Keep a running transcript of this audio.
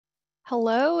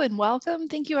Hello and welcome.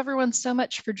 Thank you everyone so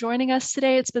much for joining us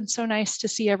today. It's been so nice to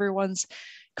see everyone's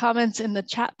comments in the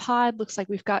chat pod. Looks like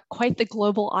we've got quite the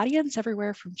global audience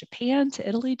everywhere from Japan to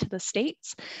Italy to the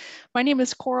States. My name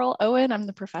is Coral Owen. I'm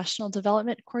the Professional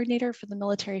Development Coordinator for the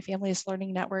Military Families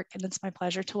Learning Network, and it's my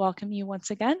pleasure to welcome you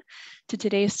once again to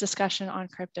today's discussion on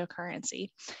cryptocurrency.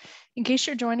 In case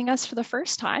you're joining us for the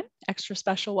first time, extra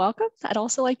special welcome. I'd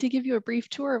also like to give you a brief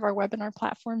tour of our webinar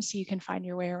platform so you can find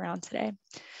your way around today.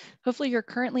 Hopefully you're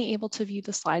currently able to view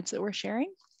the slides that we're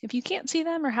sharing. If you can't see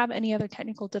them or have any other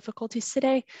technical difficulties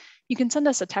today, you can send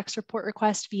us a text report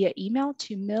request via email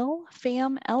to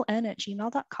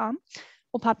milfamln@gmail.com.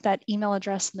 We'll pop that email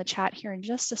address in the chat here in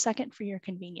just a second for your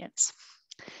convenience.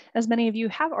 As many of you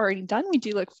have already done, we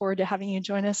do look forward to having you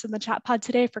join us in the chat pod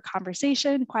today for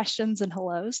conversation, questions, and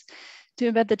hellos. To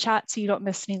embed the chat so you don't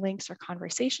miss any links or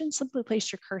conversations, simply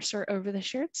place your cursor over the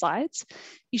shared slides.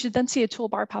 You should then see a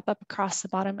toolbar pop up across the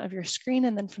bottom of your screen,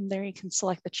 and then from there you can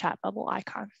select the chat bubble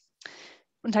icon.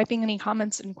 When typing any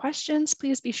comments and questions,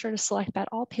 please be sure to select that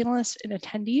all panelists and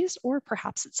attendees, or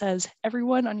perhaps it says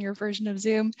everyone on your version of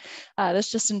Zoom.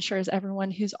 This just ensures everyone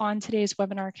who's on today's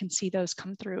webinar can see those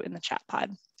come through in the chat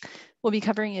pod. We'll be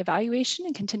covering evaluation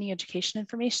and continuing education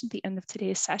information at the end of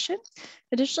today's session.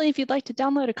 Additionally, if you'd like to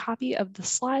download a copy of the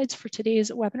slides for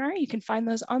today's webinar, you can find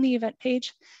those on the event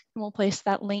page, and we'll place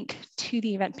that link to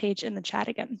the event page in the chat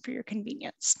again for your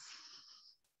convenience.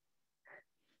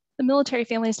 The Military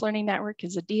Families Learning Network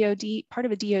is part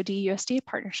of a DoD-USDA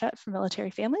partnership for military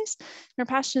families. And our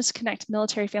passion is to connect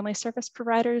military family service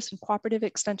providers and cooperative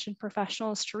extension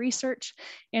professionals to research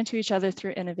and to each other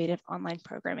through innovative online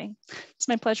programming. It's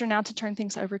my pleasure now to turn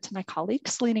things over to my colleague,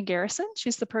 Selena Garrison.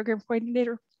 She's the program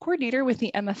coordinator with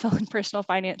the MFL and Personal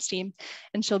Finance team,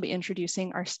 and she'll be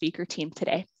introducing our speaker team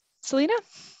today. Selena?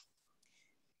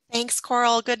 Thanks,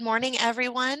 Coral. Good morning,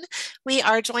 everyone. We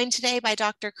are joined today by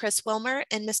Dr. Chris Wilmer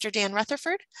and Mr. Dan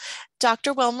Rutherford.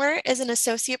 Dr. Wilmer is an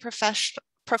associate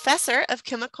professor of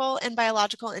chemical and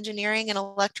biological engineering and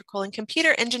electrical and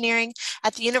computer engineering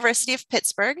at the University of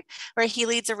Pittsburgh, where he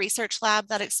leads a research lab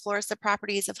that explores the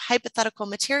properties of hypothetical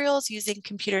materials using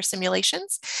computer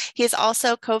simulations. He is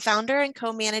also co-founder and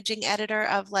co-managing editor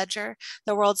of Ledger,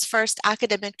 the world's first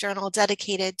academic journal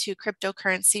dedicated to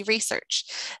cryptocurrency research.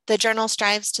 The journal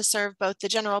strives to serve both the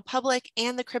general public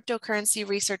and the cryptocurrency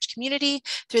research community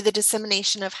through the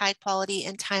dissemination of high quality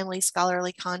and timely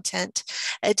scholarly content.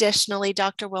 Additionally,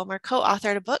 Dr. Wilmer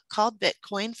co-authored a book called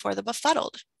Bitcoin for the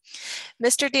Befuddled.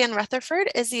 Mr. Dan Rutherford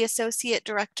is the Associate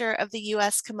Director of the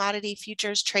U.S. Commodity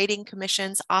Futures Trading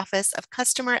Commission's Office of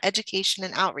Customer Education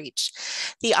and Outreach.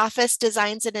 The office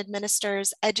designs and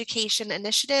administers education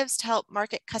initiatives to help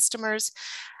market customers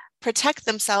protect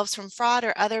themselves from fraud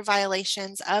or other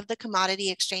violations of the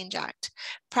Commodity Exchange Act.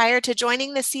 Prior to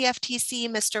joining the CFTC,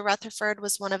 Mr. Rutherford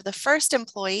was one of the first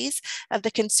employees of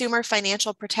the Consumer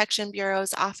Financial Protection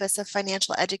Bureau's Office of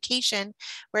Financial Education,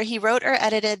 where he wrote or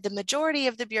edited the majority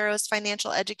of the Bureau's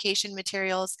financial education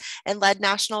materials and led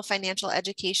national financial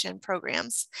education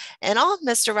programs. In all,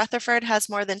 Mr. Rutherford has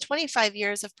more than 25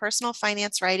 years of personal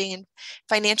finance writing and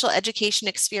financial education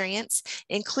experience,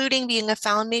 including being a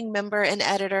founding member and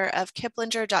editor of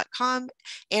Kiplinger.com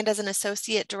and as an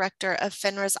associate director of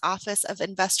FINRA's Office of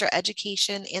Investor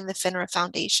Education and the FINRA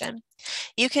Foundation.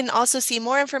 You can also see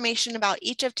more information about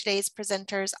each of today's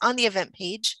presenters on the event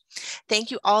page.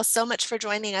 Thank you all so much for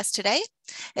joining us today.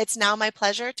 It's now my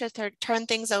pleasure to turn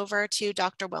things over to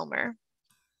Dr. Wilmer.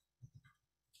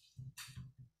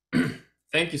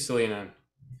 Thank you, Selena.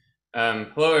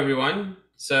 Hello, everyone.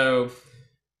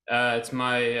 It's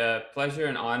my pleasure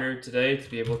and honor today to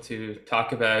be able to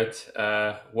talk about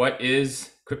what is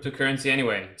cryptocurrency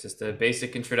anyway, just a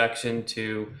basic introduction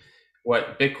to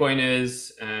what Bitcoin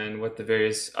is and what the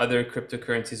various other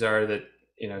cryptocurrencies are that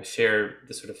share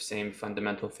the sort of same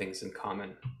fundamental things in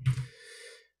common.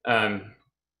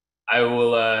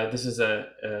 This is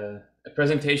a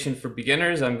presentation for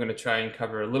beginners. I'm going to try and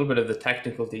cover a little bit of the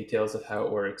technical details of how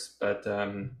it works, but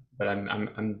I'm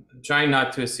trying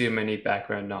not to assume any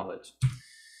background knowledge.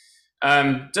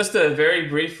 Just very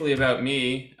briefly about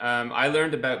me, I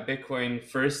learned about Bitcoin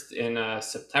first in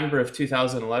September of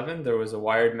 2011. There was a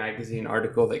Wired magazine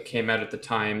article that came out at the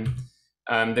time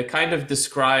that kind of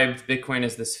described Bitcoin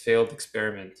as this failed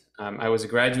experiment. I was a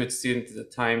graduate student at the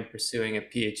time pursuing a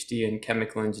PhD in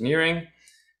chemical engineering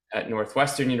at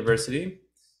Northwestern University.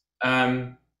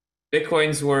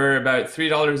 Bitcoins were about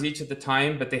 $3 each at the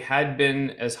time, but they had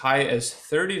been as high as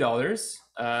 $30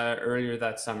 earlier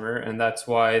that summer. And that's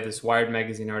why this Wired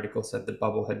magazine article said the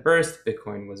bubble had burst,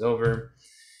 Bitcoin was over.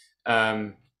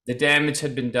 The damage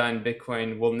had been done.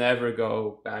 Bitcoin will never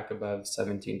go back above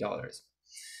 $17.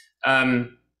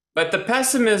 But the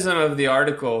pessimism of the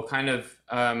article kind of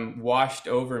washed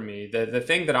over me. The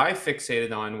thing that I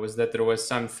fixated on was that there was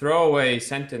some throwaway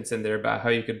sentence in there about how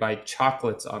you could buy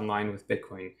chocolates online with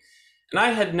Bitcoin. And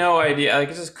I had no idea, like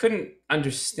I just couldn't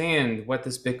understand what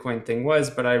this Bitcoin thing was,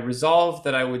 but I resolved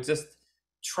that I would just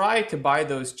try to buy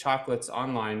those chocolates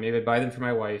online, maybe buy them for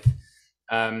my wife,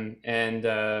 and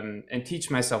teach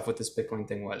myself what this Bitcoin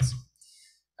thing was.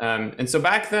 And so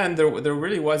back then, there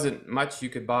really wasn't much you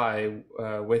could buy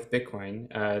with Bitcoin.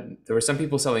 There were some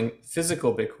people selling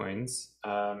physical Bitcoins,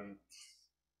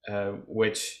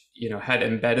 which had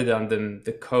embedded on them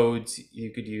the codes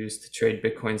you could use to trade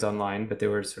Bitcoins online, but they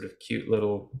were sort of cute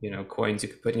little coins you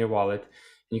could put in your wallet, and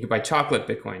you could buy chocolate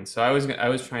Bitcoins. So I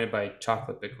was trying to buy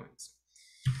chocolate Bitcoins.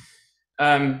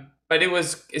 But it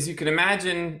was, as you can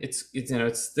imagine, it's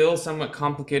still somewhat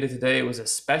complicated today. It was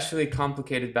especially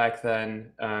complicated back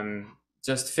then.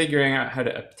 Just figuring out how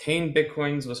to obtain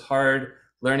Bitcoins was hard.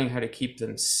 Learning how to keep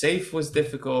them safe was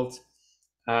difficult.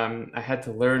 I had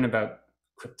to learn about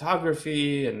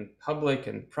cryptography and public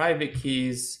and private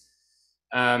keys.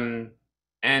 And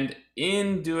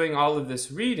in doing all of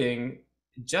this reading,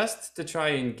 just to try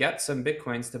and get some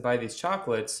Bitcoins to buy these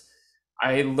chocolates,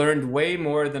 I learned way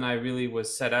more than I really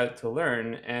was set out to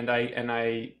learn, and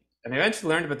I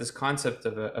eventually learned about this concept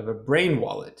of a brain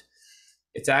wallet.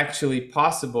 It's actually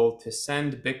possible to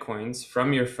send Bitcoins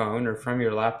from your phone or from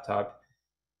your laptop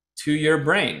to your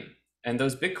brain, and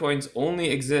those Bitcoins only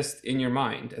exist in your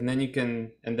mind. And then you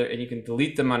can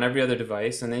delete them on every other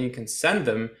device, and then you can send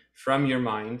them from your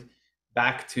mind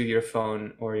back to your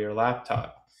phone or your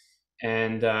laptop.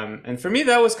 And for me,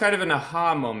 that was kind of an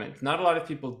aha moment. Not a lot of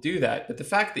people do that, but the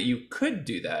fact that you could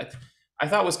do that, I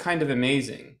thought was kind of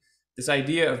amazing. This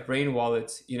idea of brain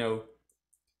wallets,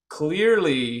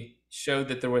 clearly showed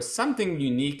that there was something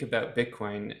unique about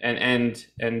Bitcoin,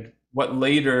 and what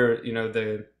later,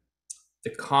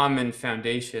 the common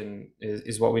foundation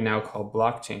is what we now call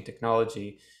blockchain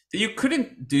technology, that you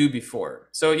couldn't do before.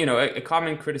 So, a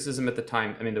common criticism at the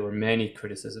time, I mean, there were many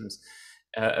criticisms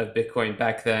of Bitcoin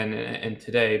back then and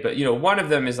today, but one of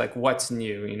them is like, what's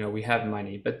new? We have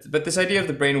money, but this idea of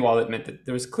the brain wallet meant that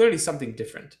there was clearly something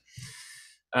different.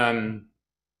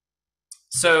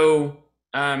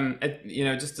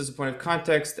 Just as a point of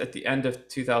context, at the end of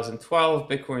 2012,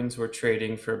 Bitcoins were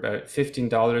trading for about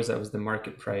 $15. That was the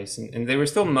market price, and they were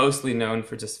still mostly known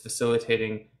for just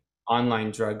facilitating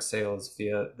online drug sales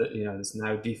via this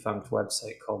now defunct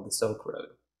website called the Silk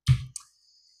Road.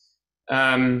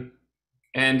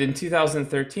 And in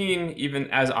 2013,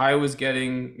 even as I was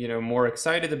getting, more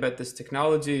excited about this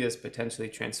technology as potentially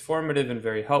transformative and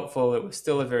very helpful, it was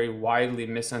still a very widely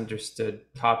misunderstood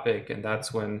topic. And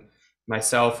that's when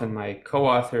myself and my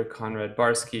co-author, Konrad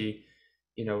Barsky,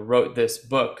 wrote this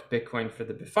book, Bitcoin for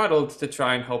the Befuddled, to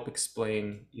try and help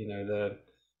explain, the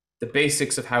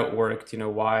basics of how it worked,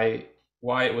 why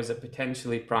it was a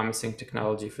potentially promising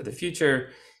technology for the future,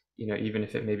 even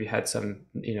if it maybe had some,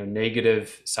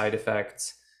 negative side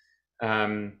effects.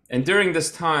 And during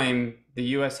this time, the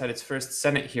US had its first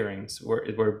Senate hearings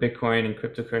where Bitcoin and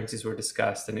cryptocurrencies were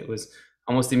discussed. And it was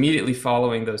almost immediately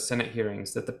following those Senate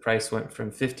hearings that the price went from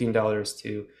 $15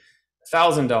 to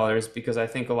 $1,000, because I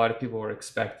think a lot of people were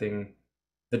expecting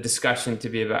the discussion to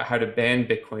be about how to ban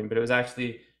Bitcoin, but it was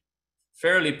actually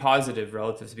fairly positive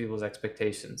relative to people's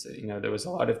expectations. There was a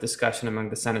lot of discussion among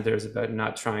the senators about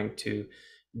not trying to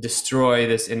destroy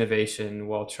this innovation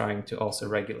while trying to also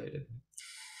regulate it.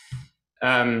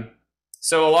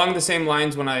 So along the same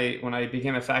lines, when I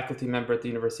became a faculty member at the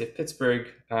University of Pittsburgh,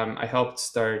 I helped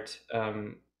start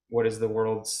what is the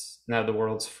world's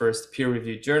first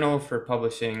peer-reviewed journal for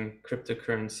publishing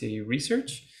cryptocurrency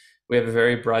research. We have a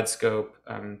very broad scope.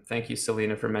 Thank you,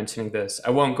 Selena, for mentioning this. I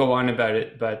won't go on about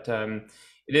it, but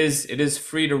it is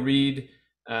free to read.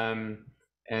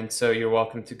 And so you're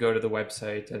welcome to go to the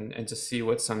website and just see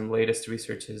what some latest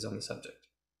research is on the subject.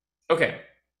 Okay,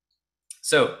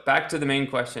 so back to the main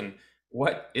question.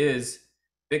 What is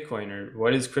Bitcoin, or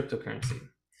what is cryptocurrency?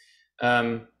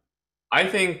 I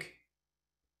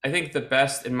think the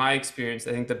best, in my experience,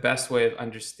 I think the best way of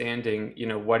understanding,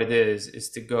 what it is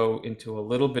to go into a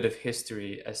little bit of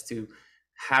history as to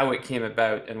how it came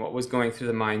about and what was going through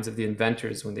the minds of the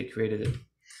inventors when they created it.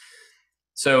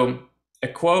 So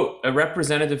a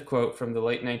representative quote from the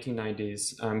late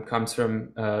 1990s comes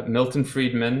from Milton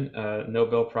Friedman, a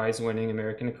Nobel Prize-winning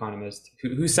American economist,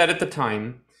 who said at the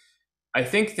time, "I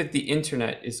think that the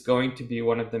internet is going to be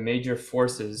one of the major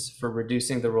forces for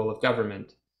reducing the role of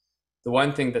government. The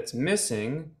one thing that's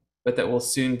missing, but that will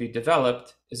soon be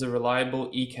developed, is a reliable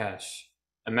eCash,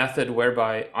 a method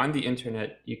whereby on the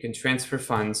internet you can transfer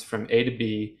funds from A to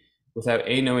B without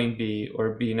A knowing B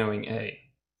or B knowing A.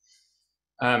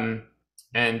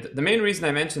 And the main reason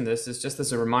I mention this is just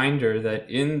as a reminder that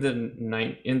in the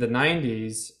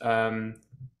 90s,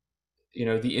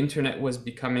 the internet was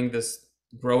becoming this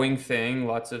growing thing.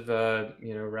 Lots of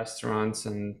restaurants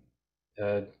and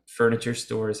furniture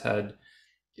stores had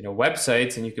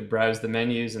websites, and you could browse the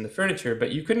menus and the furniture,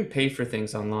 but you couldn't pay for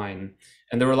things online.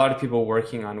 And there were a lot of people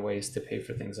working on ways to pay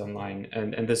for things online.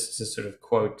 And this sort of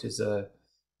quote is a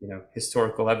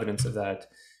historical evidence of that.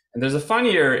 And there's a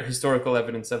funnier historical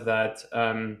evidence of that,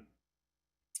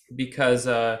 because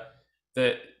the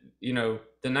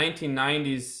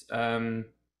 1990s,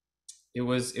 it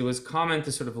was common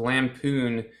to sort of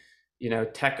lampoon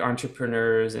tech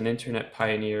entrepreneurs and internet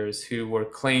pioneers who were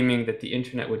claiming that the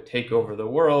internet would take over the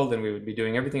world and we would be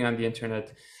doing everything on the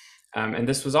internet. And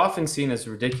this was often seen as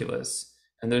ridiculous.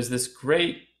 And there's this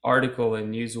great article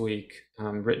in Newsweek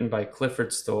written by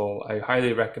Clifford Stoll. I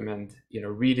highly recommend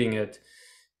reading it.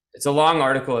 It's a long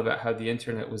article about how the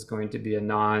internet was going to be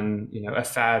a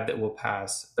fad that will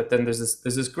pass. But then there's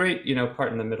this great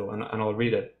part in the middle, and I'll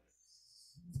read it.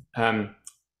 Then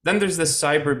there's this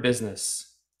cyber business.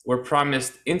 We're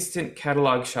promised instant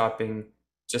catalog shopping,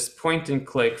 just point and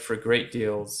click for great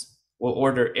deals. We'll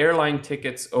order airline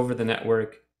tickets over the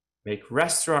network, make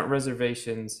restaurant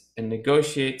reservations, and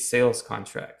negotiate sales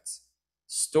contracts.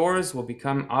 Stores will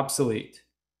become obsolete.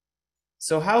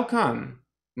 So how come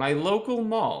my local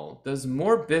mall does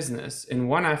more business in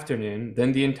one afternoon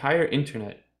than the entire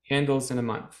internet handles in a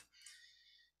month?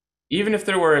 Even if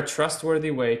there were a trustworthy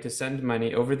way to send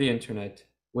money over the internet,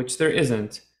 which there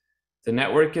isn't, the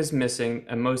network is missing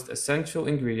a most essential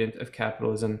ingredient of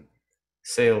capitalism: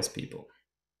 salespeople.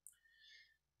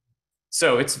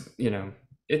 So it's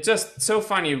just so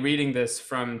funny reading this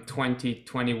from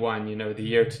 2021, the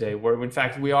year today, where in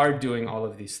fact we are doing all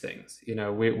of these things.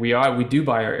 We do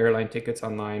buy our airline tickets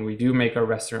online. We do make our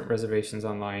restaurant reservations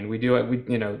online.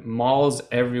 Malls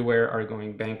everywhere are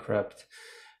going bankrupt.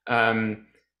 And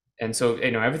so,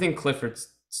 everything Clifford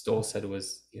Stoll said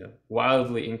was,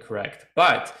 wildly incorrect.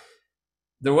 But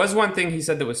there was one thing he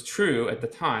said that was true at the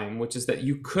time, which is that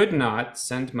you could not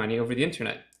send money over the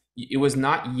internet. It was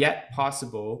not yet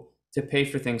possible to pay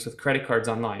for things with credit cards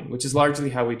online, which is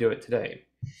largely how we do it today.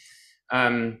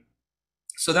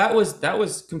 So that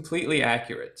was completely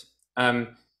accurate.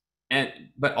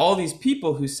 But all these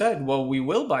people who said, well, we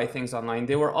will buy things online,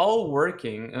 they were all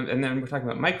working, and then we're talking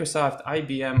about Microsoft,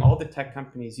 IBM, all the tech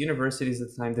companies, universities at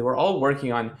the time, they were all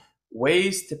working on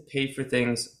ways to pay for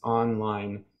things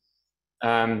online.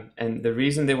 And the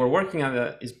reason they were working on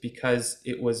that is because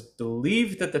it was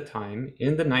believed at the time,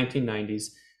 in the 1990s,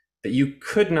 that you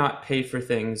could not pay for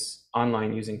things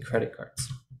online using credit cards.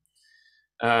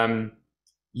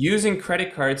 Using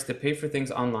credit cards to pay for things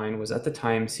online was at the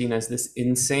time seen as this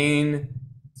insane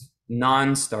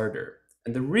non-starter.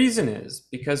 And the reason is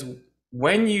because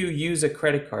when you use a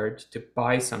credit card to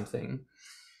buy something,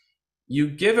 you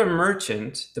give a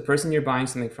merchant, the person you're buying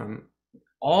something from,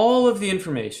 all of the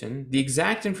information, the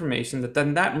exact information that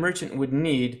then that merchant would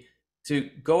need to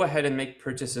go ahead and make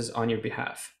purchases on your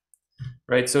behalf,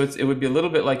 right? So it would be a little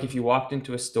bit like if you walked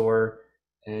into a store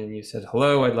and you said,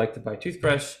 hello, I'd like to buy a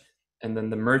toothbrush. And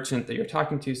then the merchant that you're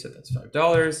talking to said, that's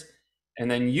 $5. And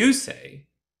then you say,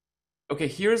 okay,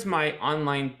 here's my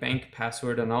online bank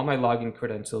password and all my login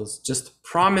credentials. Just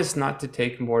promise not to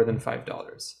take more than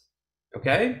 $5.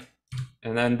 Okay?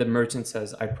 And then the merchant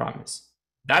says, I promise.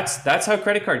 That's how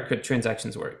credit card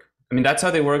transactions work. I mean, that's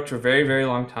how they worked for a very, very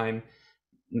long time.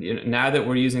 Now that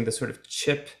we're using the sort of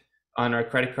chip on our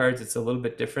credit cards, it's a little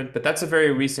bit different, but that's a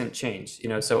very recent change,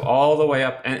 so all the way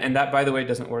up, and that, by the way,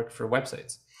 doesn't work for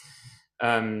websites,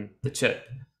 the chip.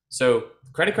 So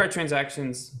credit card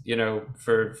transactions,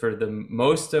 for the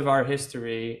most of our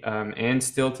history, and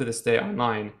still to this day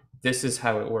online, this is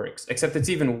how it works, except it's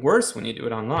even worse when you do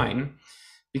it online.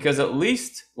 Because at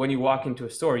least when you walk into a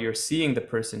store, you're seeing the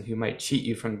person who might cheat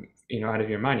you from, out of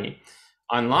your money.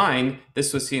 Online,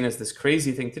 this was seen as this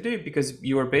crazy thing to do because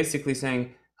you were basically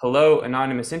saying, hello,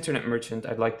 anonymous internet merchant,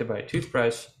 I'd like to buy a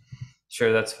toothbrush.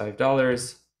 Sure, that's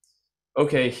 $5.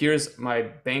 Okay, here's my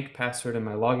bank password and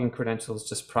my login credentials.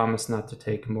 Just promise not to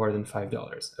take more than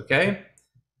 $5. Okay,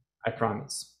 I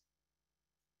promise.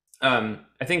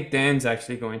 I think Dan's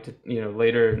actually going to,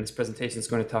 later in this presentation is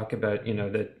going to talk about,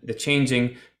 the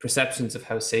changing perceptions of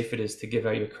how safe it is to give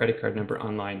out your credit card number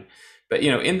online. But,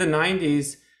 in the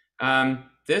 90s,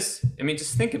 just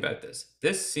think about this.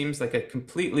 This seems like a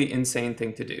completely insane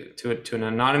thing to do, to an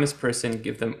anonymous person,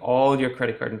 give them all your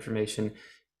credit card information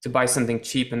to buy something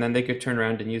cheap, and then they could turn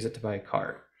around and use it to buy a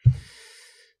car.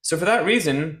 So for that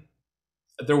reason,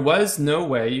 there was no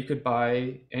way you could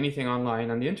buy anything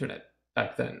online on the internet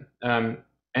back then.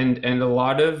 And a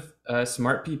lot of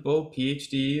smart people,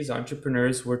 PhDs,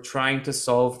 entrepreneurs, were trying to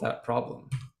solve that problem.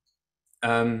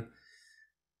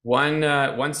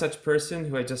 One such person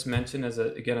who I just mentioned as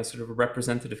a sort of a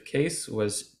representative case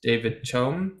was David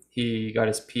Choum. He got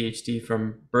his PhD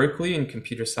from Berkeley in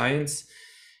computer science,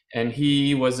 and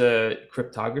he was a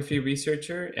cryptography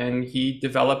researcher, and he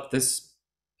developed this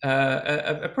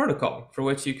a protocol for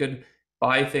which you could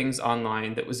buy things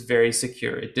online that was very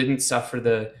secure. It didn't suffer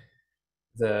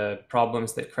the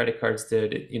problems that credit cards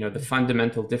did. The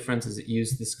fundamental difference is it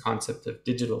used this concept of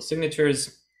digital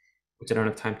signatures, which I don't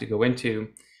have time to go into.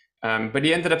 But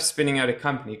he ended up spinning out a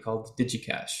company called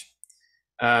DigiCash,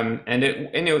 and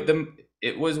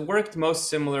it was worked most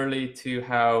similarly to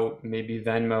how maybe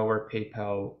Venmo or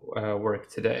PayPal work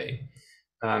today,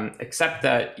 except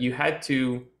that you had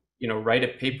to write a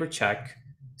paper check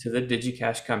to the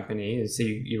DigiCash company. So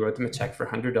you wrote them a check for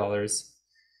 $100,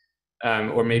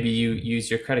 or maybe you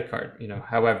use your credit card,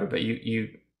 however, but you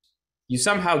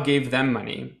somehow gave them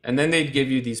money, and then they'd give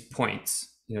you these points,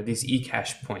 these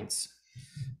eCash points.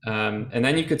 And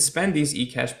then you could spend these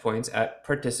eCash points at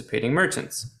participating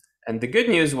merchants. And the good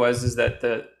news is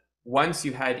that once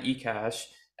you had eCash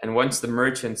and once the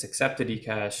merchants accepted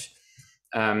eCash,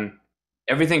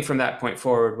 everything from that point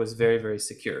forward was very, very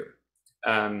secure.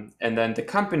 And then the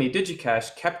company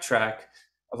DigiCash kept track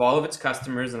of all of its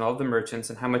customers and all of the merchants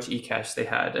and how much eCash they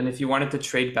had. And if you wanted to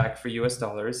trade back for US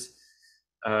dollars,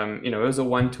 it was a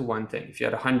one-to-one thing. If you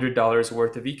had $100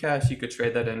 worth of eCash, you could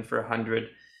trade that in for 100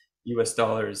 US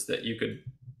dollars that you could,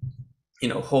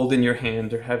 hold in your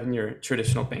hand or have in your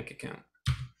traditional bank account.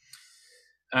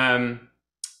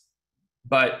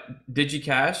 But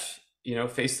DigiCash,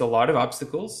 faced a lot of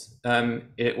obstacles.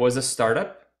 It was a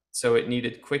startup, so it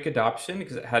needed quick adoption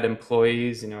because it had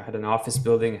employees, it had an office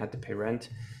building, it had to pay rent.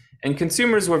 And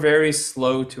consumers were very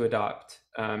slow to adopt.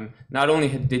 Not only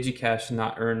had DigiCash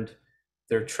not earned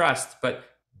their trust, but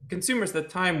consumers at the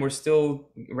time were still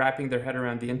wrapping their head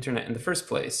around the internet in the first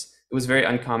place. It was very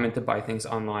uncommon to buy things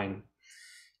online.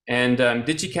 And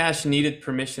DigiCash needed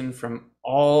permission from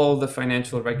all the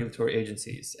financial regulatory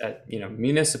agencies at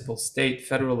municipal, state,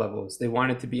 federal levels. They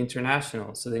wanted to be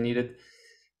international, so they needed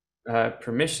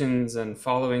permissions and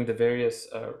following the various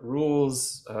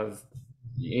rules of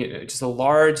just a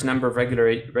large number of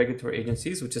regulatory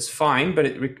agencies, which is fine, but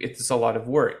it's a lot of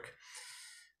work.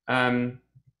 Kind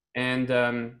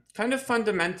of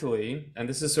fundamentally, and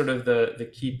this is sort of the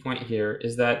key point here,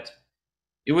 is that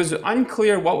it was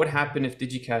unclear what would happen if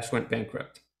DigiCash went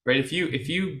bankrupt, right? If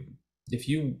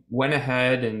you went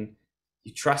ahead and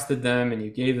you trusted them and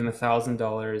you gave them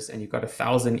 $1,000 and you got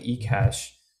 1,000 eCash,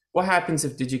 what happens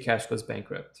if DigiCash goes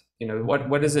bankrupt?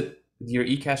 What is it? Do your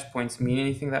eCash points mean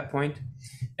anything at that point?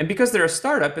 And because they're a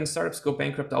startup and startups go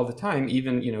bankrupt all the time,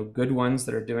 even good ones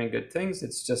that are doing good things,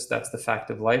 it's just that's the fact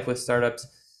of life with startups.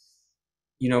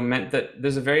 Meant that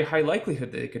there's a very high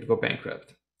likelihood that they could go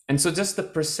bankrupt. And so just the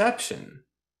perception,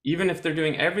 even if they're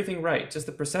doing everything right, just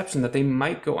the perception that they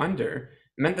might go under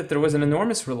meant that there was an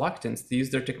enormous reluctance to use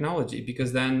their technology,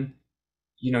 because then,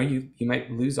 you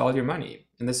might lose all your money.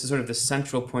 And this is sort of the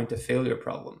central point of failure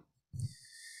problem.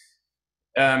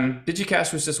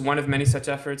 DigiCash was just one of many such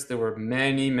efforts. There were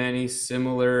many, many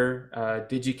similar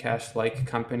DigiCash-like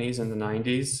companies in the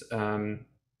 90s.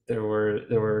 There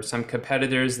were some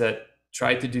competitors that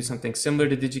tried to do something similar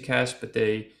to DigiCash, but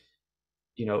they,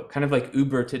 kind of like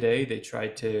Uber today, they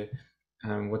tried to,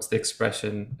 what's the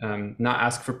expression? Not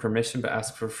ask for permission, but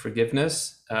ask for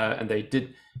forgiveness. And they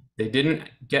didn't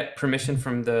get permission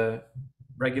from the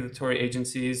regulatory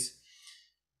agencies.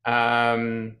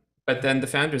 But then the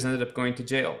founders ended up going to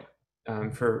jail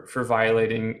for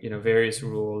violating, various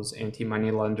rules,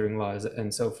 anti-money laundering laws,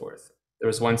 and so forth. There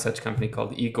was one such company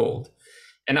called eGold.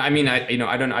 And I mean,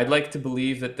 I'd like to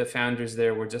believe that the founders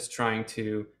there were just trying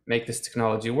to make this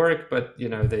technology work, but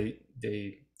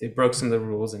they broke some of the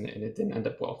rules and it didn't end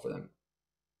up well for them.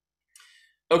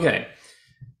 Okay,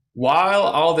 while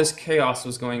all this chaos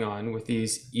was going on with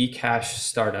these eCash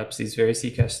startups, these various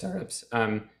eCash startups,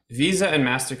 Visa and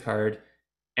MasterCard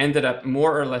ended up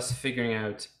more or less figuring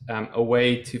out a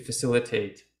way to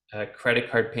facilitate credit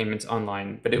card payments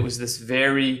online, but it was this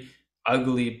very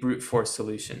ugly brute force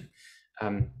solution.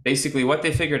 Basically what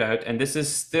they figured out, and this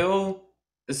is still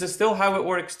how it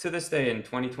works to this day in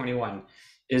 2021,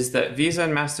 is that Visa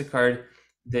and MasterCard,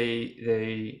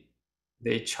 they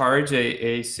charge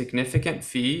a significant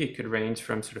fee. It could range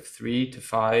from sort of 3 to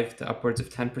 5 to upwards of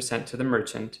 10% to the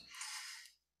merchant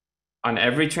on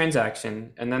every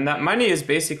transaction. And then that money is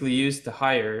basically used to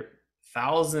hire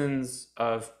thousands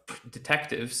of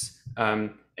detectives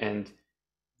and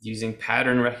using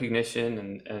pattern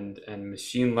recognition and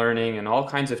machine learning and all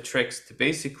kinds of tricks to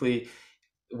basically,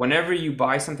 whenever you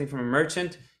buy something from a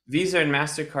merchant, Visa and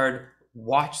MasterCard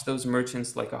watch those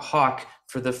merchants like a hawk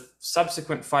for the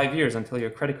subsequent 5 years until your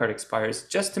credit card expires,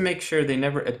 just to make sure they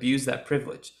never abuse that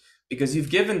privilege, because you've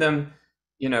given them,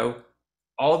 you know,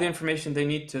 all the information they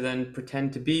need to then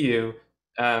pretend to be you.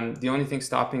 The only thing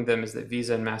stopping them is that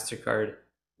Visa and MasterCard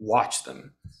watch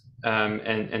them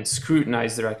and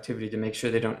scrutinize their activity to make sure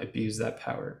they don't abuse that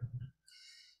power.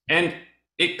 And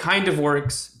it kind of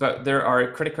works, but there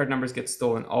are credit card numbers get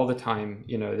stolen all the time,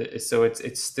 you know, so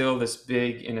it's still this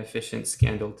big inefficient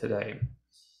scandal today.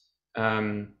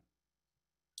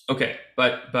 Okay,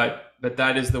 but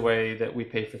that is the way that we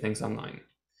pay for things online.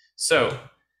 So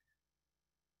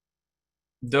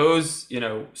those, you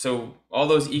know, so all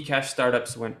those eCash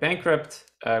startups went bankrupt.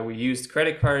 We used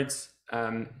credit cards,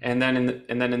 and then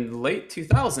in the late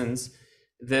 2000s,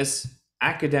 this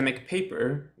academic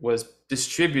paper was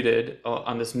distributed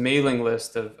on this mailing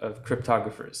list of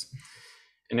cryptographers,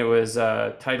 and it was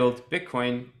titled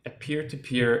 "Bitcoin: A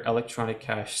Peer-to-Peer Electronic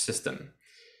Cash System,"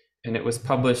 and it was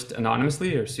published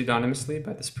anonymously or pseudonymously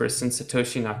by this person,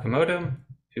 Satoshi Nakamoto,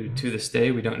 who to this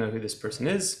day we don't know who this person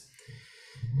is.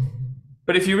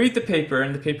 But if you read the paper,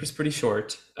 and the paper's pretty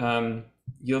short,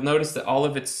 you'll notice that all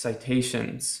of its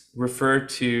citations refer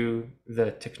to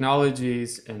the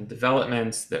technologies and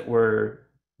developments that were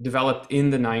developed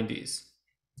in the 90s.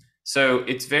 So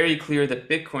it's very clear that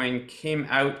Bitcoin came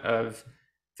out of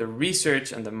the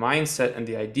research and the mindset and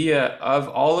the idea of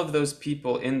all of those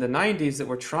people in the 90s that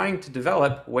were trying to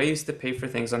develop ways to pay for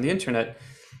things on the internet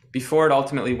before it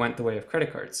ultimately went the way of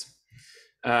credit cards.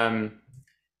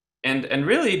 And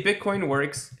really, Bitcoin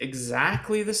works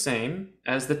exactly the same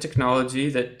as the technology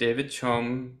that David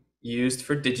Chaum used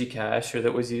for DigiCash or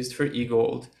that was used for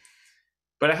eGold.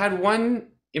 But it had one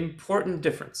important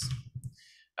difference.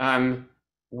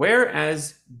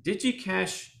 Whereas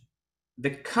DigiCash, the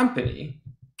company,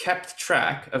 kept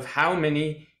track of how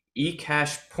many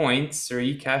eCash points or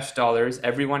eCash dollars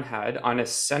everyone had on a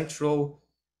central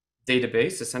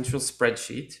database, a central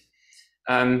spreadsheet,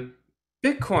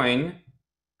 Bitcoin,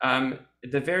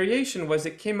 the variation was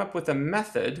it came up with a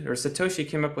method, or Satoshi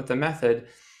came up with a method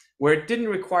where it didn't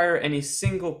require any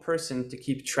single person to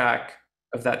keep track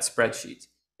of that spreadsheet.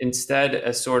 Instead,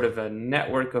 a sort of a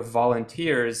network of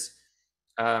volunteers,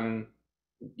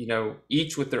 you know,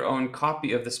 each with their own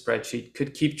copy of the spreadsheet,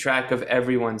 could keep track of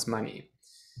everyone's money.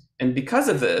 And because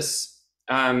of this,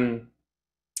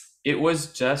 it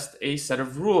was just a set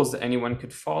of rules that anyone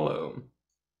could follow.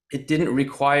 It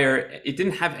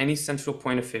didn't have any central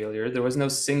point of failure. There was no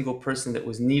single person that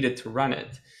was needed to run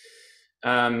it.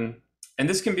 And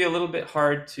this can be a little bit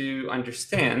hard to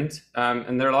understand.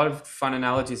 And there are a lot of fun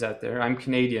analogies out there. I'm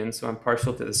Canadian, so I'm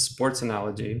partial to the sports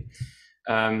analogy.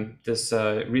 This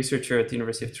researcher at the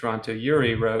University of Toronto,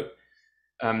 Yuri, wrote,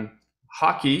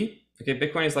 hockey, okay,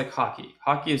 Bitcoin is like hockey.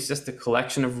 Hockey is just a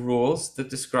collection of rules that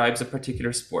describes a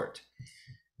particular sport.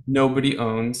 Nobody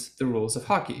owns the rules of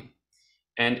hockey.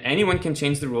 And anyone can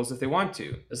change the rules if they want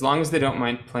to, as long as they don't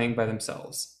mind playing by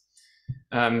themselves.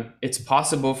 It's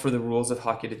possible for the rules of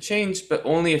hockey to change, but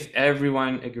only if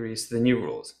everyone agrees to the new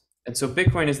rules. And so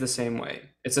Bitcoin is the same way.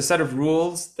 It's a set of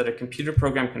rules that a computer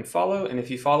program can follow. And if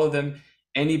you follow them,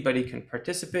 anybody can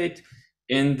participate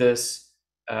in this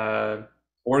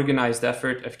organized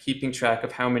effort of keeping track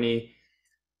of how many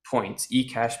points,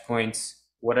 eCash points,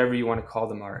 whatever you want to call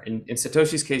them are. In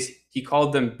Satoshi's case, he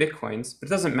called them Bitcoins, but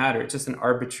it doesn't matter. It's just an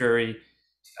arbitrary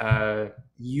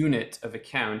unit of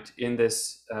account in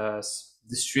this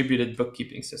distributed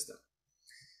bookkeeping system.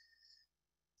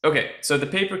 Okay, so the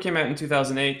paper came out in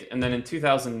 2008, and then in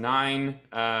 2009,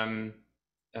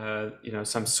 you know,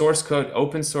 some source code,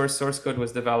 open source code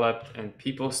was developed, and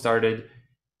people started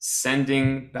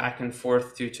sending back and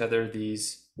forth to each other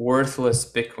these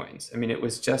worthless Bitcoins. I mean, it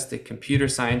was just a computer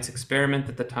science experiment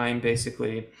at the time,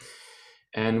 basically.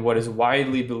 And what is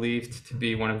widely believed to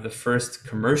be one of the first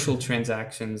commercial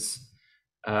transactions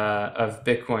of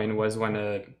Bitcoin was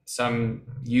when some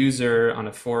user on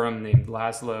a forum named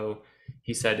Laszlo,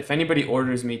 he said, if anybody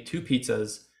orders me 2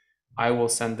 pizzas, I will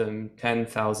send them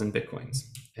 10,000 Bitcoins.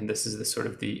 And this is the sort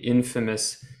of the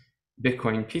infamous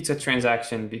Bitcoin pizza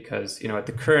transaction, because, you know, at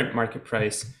the current market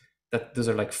price, those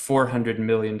are like $400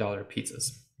 million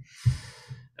pizzas.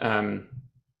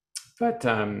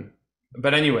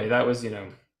 But anyway, that was, the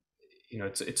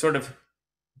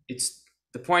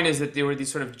point is that there were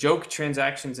these sort of joke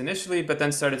transactions initially, but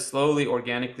then started slowly,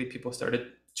 organically, people started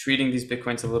treating these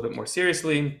Bitcoins a little bit more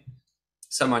seriously.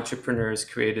 Some entrepreneurs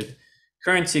created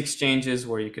currency exchanges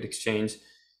where you could exchange,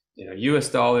 US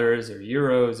dollars or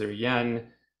euros or yen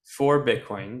for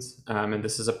Bitcoins. And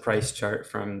this is a price chart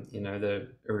from, the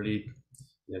early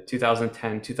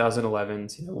 2010, 2011.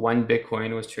 One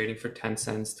Bitcoin was trading for 10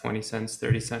 cents, 20 cents,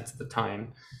 30 cents at the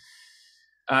time.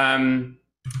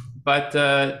 But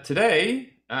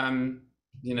today,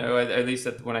 at least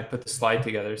when I put the slide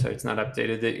together, so it's not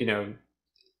updated, that,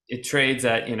 it trades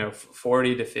at,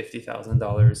 $40,000 to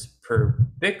 $50,000 per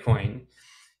Bitcoin.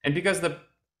 And because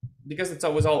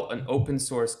it was all an open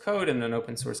source code and an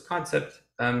open source concept,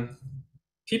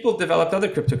 people developed other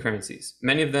cryptocurrencies,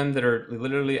 many of them that are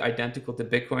literally identical to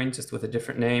Bitcoin, just with a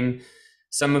different name.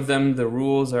 Some of them, the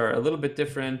rules are a little bit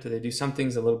different, or they do some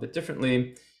things a little bit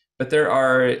differently. But there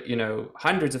are,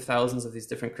 hundreds of thousands of these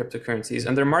different cryptocurrencies,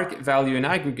 and their market value in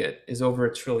aggregate is over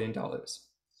 $1 trillion,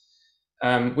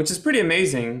 which is pretty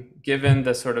amazing given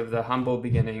the sort of the humble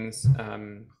beginnings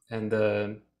and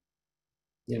the,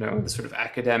 the sort of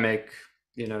academic,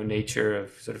 nature of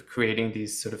sort of creating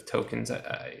these sort of tokens,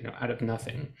 out of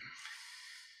nothing.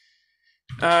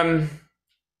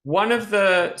 One of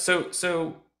the,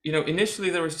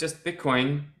 initially there was just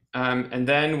Bitcoin. And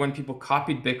then when people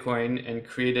copied Bitcoin and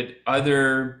created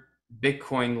other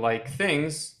Bitcoin-like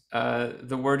things,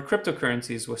 the word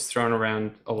cryptocurrencies was thrown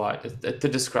around a lot to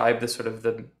describe the sort of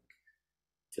the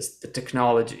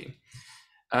technology.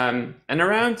 And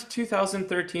around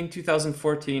 2013,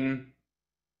 2014,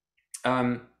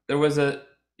 there was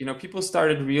people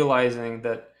started realizing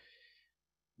that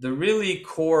the really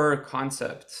core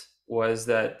concept was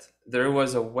that there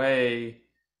was a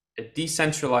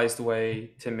decentralized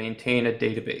way to maintain a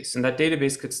database, and that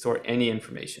database could store any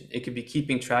information. It could be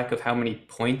keeping track of how many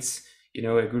points,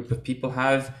 a group of people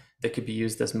have that could be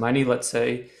used as money, let's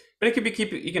say, but it could be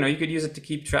you could use it to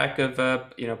keep track of,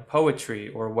 poetry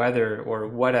or weather or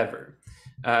whatever.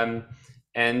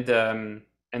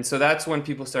 And so that's when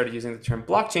people started using the term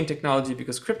blockchain technology,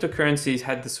 because cryptocurrencies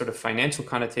had this sort of financial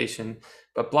connotation,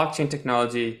 but blockchain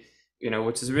technology,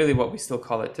 which is really what we still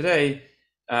call it today,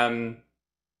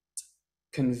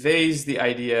 conveys the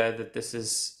idea that this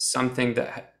is something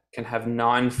that can have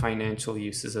non-financial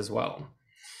uses as well.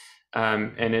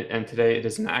 And today it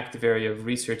is an active area of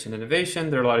research and innovation.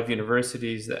 There are a lot of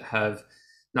universities that have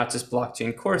not just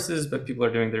blockchain courses, but people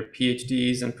are doing their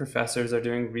PhDs, and professors are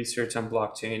doing research on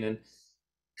blockchain, and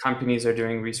companies are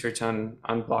doing research on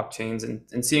blockchains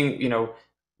and seeing,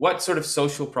 what sort of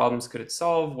social problems could it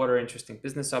solve? What are interesting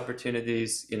business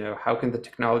opportunities? How can the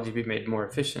technology be made more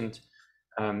efficient?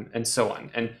 And so on.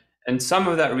 And some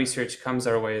of that research comes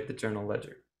our way at the Journal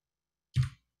Ledger.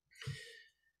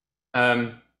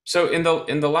 So in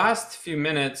the last few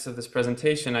minutes of this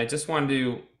presentation, I just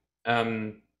wanted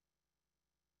to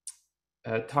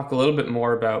talk a little bit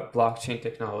more about blockchain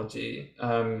technology,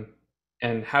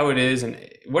 and how it is and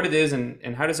what it is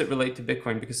and how does it relate to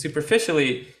Bitcoin, because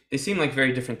superficially they seem like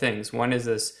very different things. One is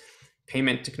this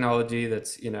payment technology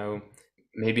that's,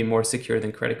 maybe more secure than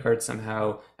credit cards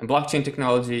somehow. And blockchain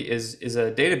technology is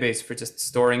a database for just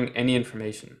storing any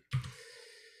information.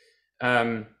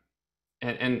 And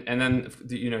then,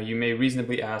 you may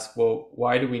reasonably ask, well,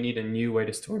 why do we need a new way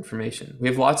to store information? We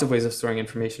have lots of ways of storing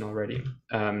information already.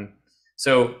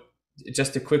 So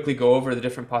just to quickly go over the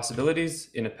different possibilities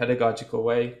in a pedagogical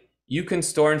way, you can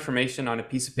store information on a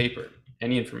piece of paper,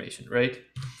 any information, right?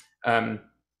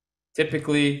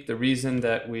 Typically, the reason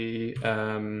that we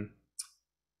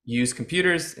use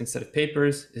computers instead of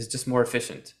papers is just more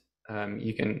efficient.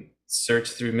 You can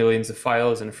search through millions of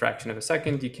files in a fraction of a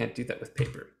second. You can't do that with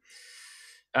paper.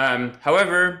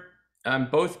 However,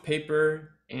 both paper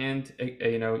and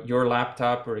your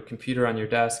laptop or a computer on your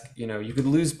desk, you could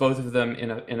lose both of them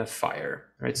in a fire,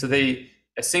 right? So a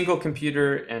single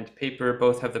computer and paper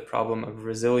both have the problem of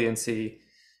resiliency,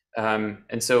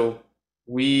 and so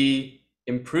we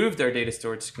improved our data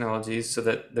storage technologies so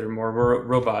that they're more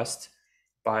robust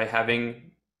by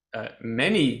having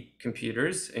many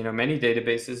computers, many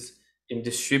databases in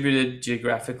distributed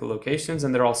geographical locations,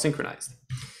 and they're all synchronized,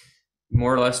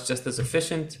 more or less just as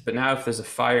efficient. But now if there's a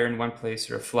fire in one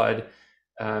place or a flood,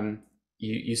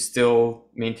 you still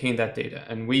maintain that data.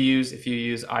 And if you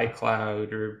use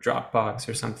iCloud or Dropbox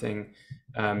or something,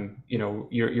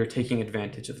 you're taking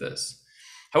advantage of this.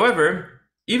 However,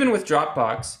 even with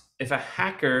Dropbox, if a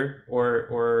hacker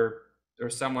or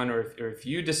someone, or if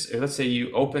you let's say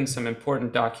you open some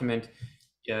important document,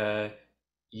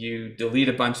 you delete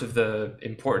a bunch of the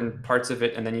important parts of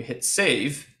it, and then you hit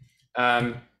save,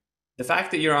 the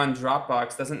fact that you're on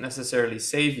Dropbox doesn't necessarily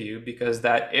save you, because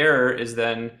that error is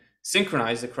then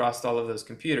synchronized across all of those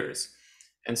computers.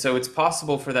 And so it's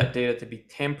possible for that data to be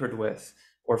tampered with,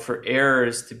 or for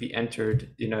errors to be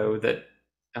entered, that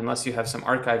unless you have some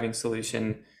archiving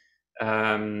solution,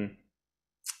 can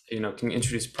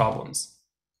introduce problems.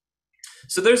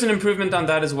 So there's an improvement on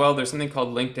that as well. There's something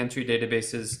called linked entry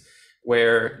databases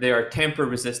where they are tamper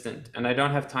resistant. And I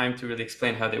don't have time to really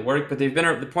explain how they work, but the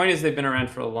point is they've been around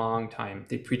for a long time.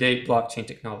 They predate blockchain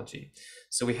technology.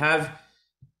 So we have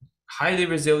highly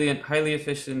resilient, highly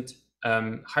efficient,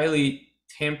 highly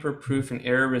tamper-proof and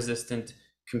error-resistant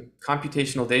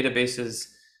computational databases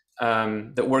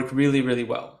that work really, really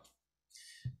well.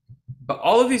 But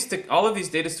all of these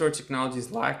data storage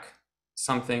technologies lack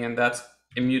something, and that's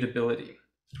immutability.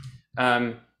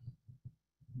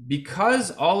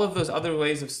 Because all of those other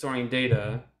ways of storing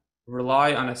data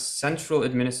rely on a central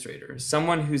administrator,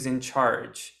 someone who's in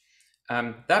charge.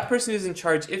 That person who's in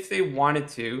charge, if they wanted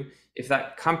to, if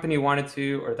that company wanted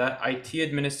to, or that IT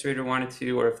administrator wanted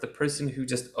to, or if the person who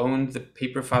just owned the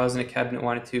paper files in a cabinet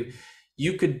wanted to,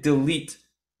 you could delete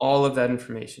all of that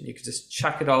information. You could just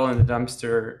chuck it all in the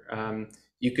dumpster.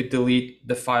 You could delete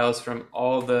the files from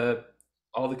all the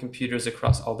computers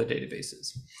across all the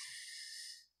databases.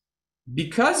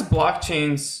 Because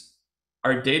blockchains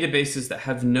are databases that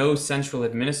have no central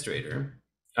administrator,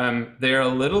 they are a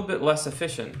little bit less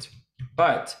efficient,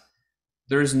 but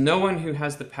there's no one who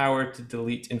has the power to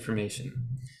delete information.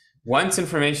 Once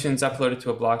information is uploaded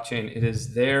to a blockchain, it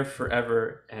is there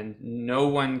forever and no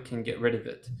one can get rid of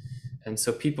it. And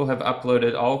so people have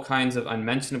uploaded all kinds of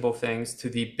unmentionable things to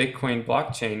the Bitcoin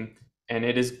blockchain, and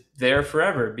it is there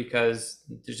forever because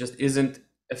there just isn't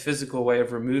a physical way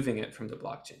of removing it from the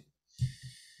blockchain.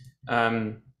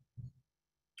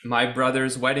 My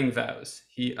brother's wedding vows,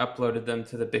 he uploaded them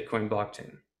to the Bitcoin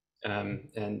blockchain.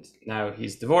 And now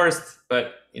he's divorced,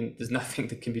 but there's nothing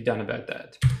that can be done about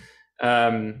that.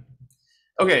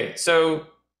 Okay, so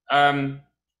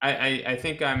I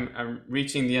think I'm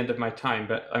reaching the end of my time,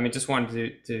 but I just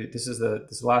wanted to this is the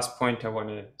last point I want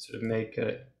to sort of make.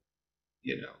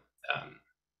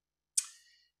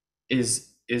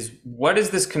 Is what is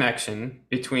this connection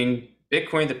between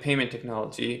Bitcoin, the payment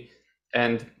technology,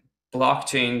 and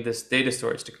blockchain, this data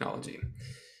storage technology?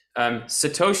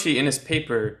 Satoshi in his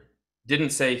paper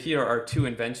didn't say here are two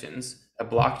inventions, a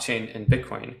blockchain and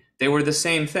Bitcoin. They were the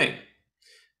same thing.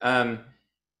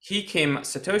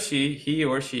 Satoshi, he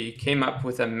or she came up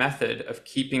with a method of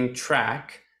keeping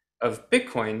track of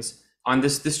Bitcoins on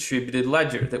this distributed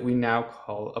ledger that we now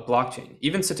call a blockchain.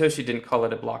 Even Satoshi didn't call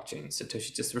it a blockchain.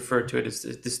 Satoshi just referred to it as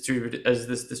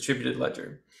this distributed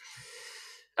ledger.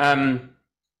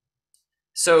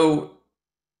 So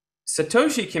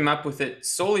Satoshi came up with it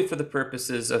solely for the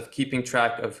purposes of keeping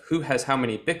track of who has how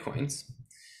many Bitcoins,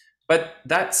 but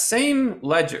that same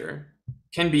ledger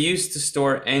can be used to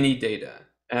store any data,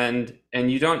 and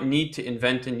you don't need to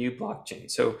invent a new blockchain.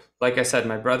 So like I said,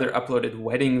 my brother uploaded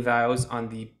wedding vows on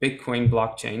the Bitcoin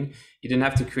blockchain. You didn't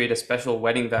have to create a special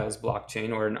wedding vows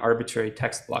blockchain or an arbitrary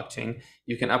text blockchain.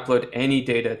 You can upload any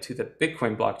data to the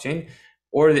Bitcoin blockchain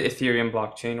or the Ethereum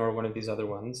blockchain or one of these other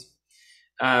ones.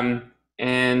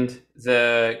 And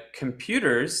the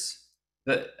computers,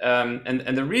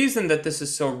 and the reason that this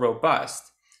is so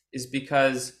robust is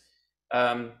because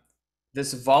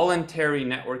this voluntary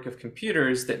network of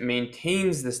computers that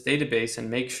maintains this database and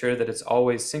makes sure that it's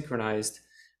always synchronized,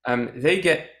 they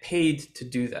get paid to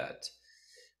do that.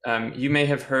 You may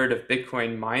have heard of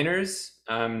Bitcoin miners.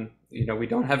 We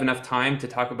don't have enough time to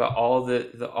talk about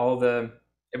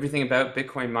everything about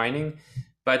Bitcoin mining,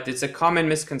 but it's a common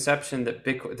misconception that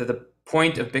the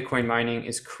point of Bitcoin mining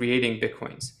is creating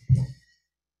Bitcoins.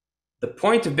 The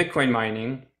point of Bitcoin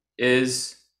mining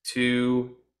is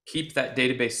to keep that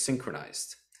database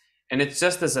synchronized. And it's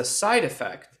just as a side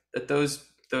effect that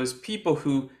those people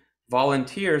who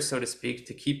volunteer, so to speak,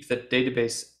 to keep the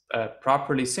database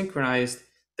properly synchronized,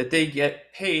 that they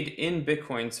get paid in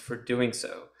Bitcoins for doing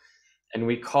so. And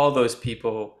we call those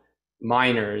people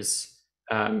miners,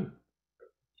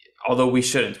 although we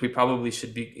shouldn't. We probably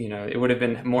should be, it would have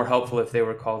been more helpful if they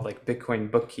were called like Bitcoin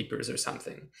bookkeepers or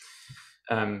something.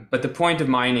 But the point of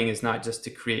mining is not just to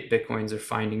create Bitcoins or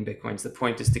finding Bitcoins. The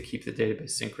point is to keep the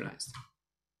database synchronized.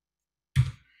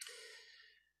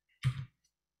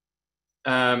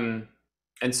 And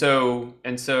so,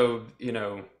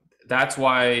 that's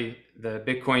why the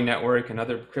Bitcoin network and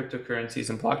other cryptocurrencies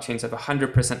and blockchains have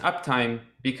 100% uptime,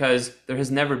 because there has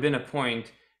never been a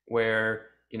point where,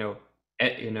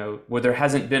 where there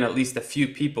hasn't been at least a few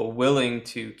people willing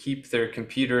to keep their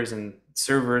computers and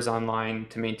servers online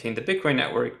to maintain the Bitcoin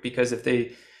network, because if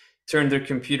they turned their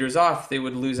computers off, they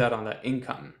would lose out on that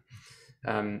income.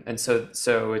 And so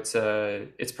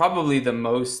it's probably the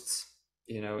most,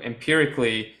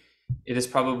 empirically, it is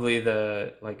probably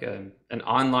an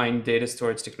online data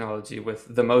storage technology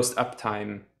with the most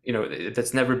uptime,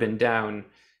 that's never been down,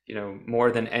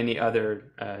 more than any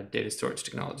other data storage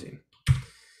technology.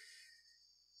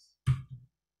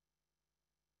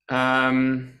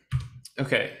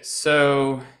 Okay,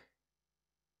 so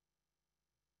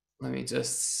let me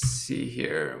just see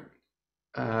here.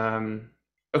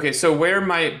 Okay, so where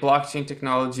might blockchain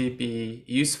technology be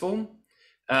useful?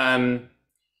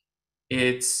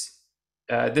 This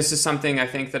is something I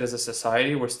think that as a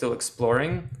society we're still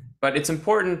exploring, but it's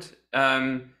important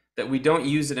that we don't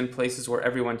use it in places where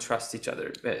everyone trusts each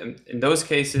other. In those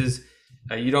cases,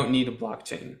 you don't need a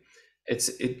blockchain.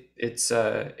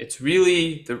 It's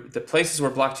really the places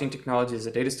where blockchain technology as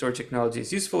a data storage technology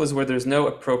is useful is where there's no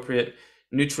appropriate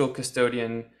neutral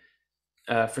custodian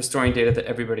for storing data that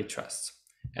everybody trusts.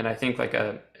 And I think like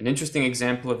an interesting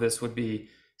example of this would be,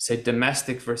 say,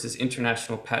 domestic versus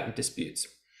international patent disputes.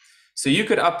 So you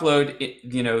could upload,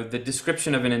 the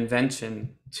description of an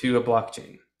invention to a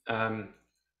blockchain.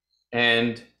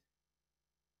 And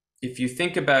if you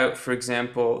think about, for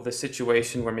example, the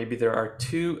situation where maybe there are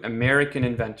two American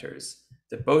inventors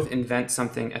that both invent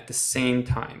something at the same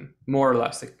time, more or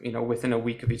less, within a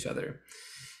week of each other,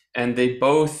 and they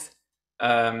both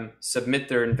submit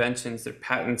their inventions, their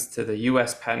patents to the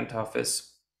US Patent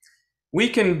Office, we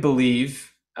can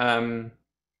believe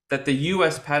that the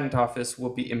US Patent Office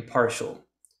will be impartial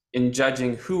in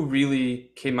judging who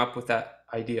really came up with that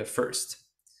idea first.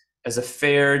 As a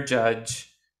fair judge,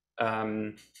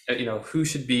 who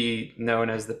should be known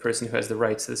as the person who has the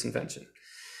rights to this invention.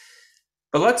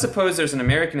 But let's suppose there's an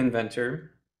American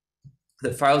inventor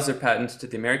that files their patent to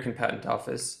the American Patent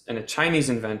Office, and a Chinese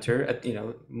inventor,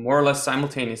 more or less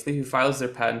simultaneously, who files their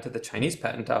patent to the Chinese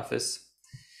Patent Office.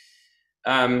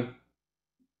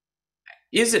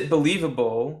 Is it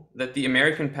believable that the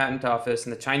American Patent Office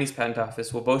and the Chinese Patent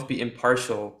Office will both be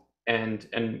impartial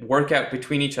and work out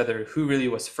between each other who really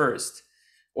was first?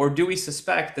 Or do we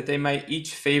suspect that they might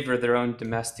each favor their own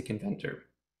domestic inventor?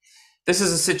 This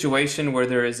is a situation where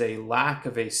there is a lack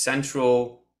of a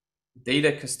central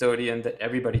data custodian that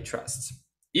everybody trusts.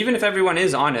 Even if everyone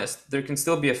is honest, there can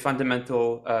still be a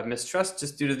fundamental mistrust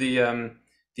just due to the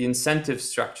incentive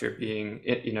structure being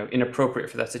inappropriate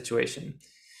for that situation.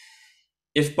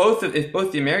 If both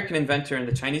the American inventor and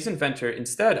the Chinese inventor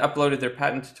instead uploaded their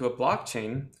patent to a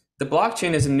blockchain, the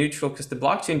blockchain is neutral because the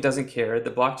blockchain doesn't care. The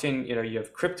blockchain, you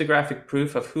have cryptographic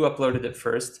proof of who uploaded it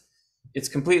first. It's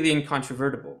completely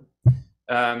incontrovertible.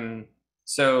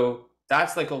 So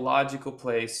that's like a logical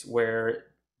place where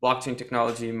blockchain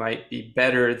technology might be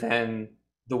better than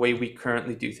the way we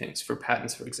currently do things for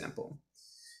patents, for example.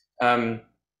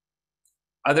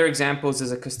 Other examples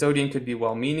is a custodian could be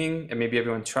well-meaning, and maybe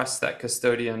everyone trusts that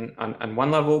custodian on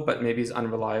one level, but maybe is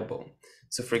unreliable.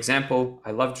 So for example,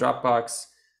 I love Dropbox,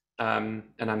 and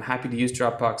I'm happy to use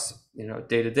Dropbox,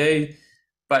 day to day.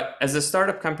 But as a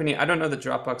startup company, I don't know that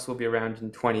Dropbox will be around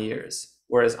in 20 years.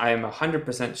 Whereas I am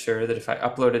 100% sure that if I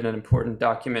uploaded an important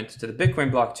document to the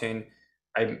Bitcoin blockchain,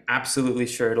 I'm absolutely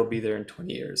sure it'll be there in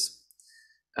 20 years.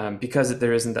 Because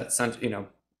there isn't that,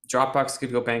 Dropbox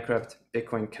could go bankrupt,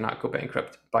 Bitcoin cannot go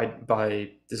bankrupt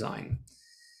by design.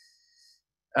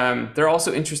 There are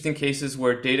also interesting cases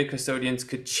where data custodians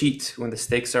could cheat when the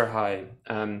stakes are high.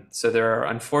 So there are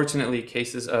unfortunately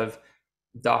cases of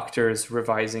doctors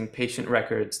revising patient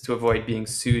records to avoid being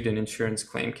sued in insurance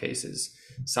claim cases.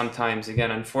 Sometimes, again,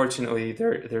 unfortunately,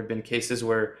 there have been cases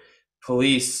where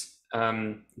police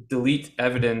delete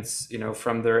evidence,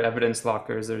 from their evidence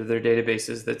lockers or their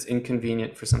databases that's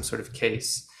inconvenient for some sort of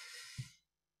case.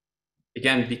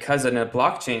 Again, because in a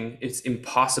blockchain, it's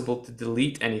impossible to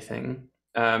delete anything.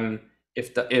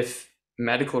 If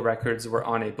medical records were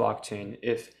on a blockchain,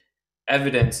 if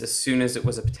evidence, as soon as it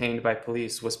was obtained by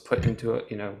police, was put into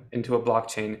a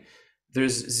blockchain,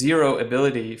 there's zero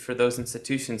ability for those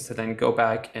institutions to then go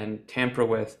back and tamper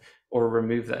with or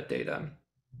remove that data.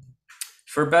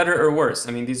 For better or worse,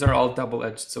 these are all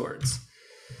double-edged swords.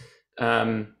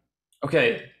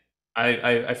 Okay,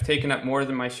 I've taken up more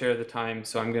than my share of the time,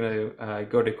 so I'm going to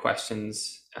go to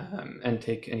questions and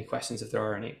take any questions if there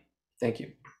are any. Thank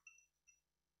you.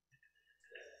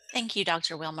 Thank you,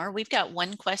 Dr. Wilmer. We've got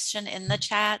one question in the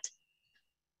chat.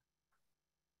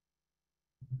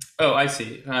 Oh, I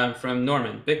see. From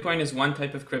Norman. Bitcoin is one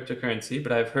type of cryptocurrency,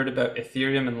 but I've heard about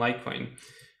Ethereum and Litecoin.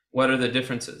 What are the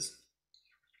differences?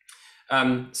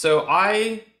 So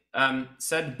I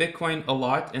said Bitcoin a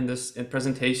lot in this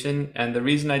presentation, and the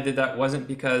reason I did that wasn't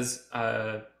because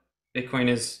Bitcoin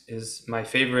is my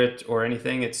favorite or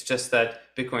anything. It's just that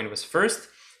Bitcoin was first,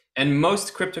 and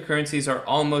most cryptocurrencies are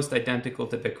almost identical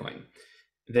to Bitcoin.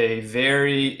 they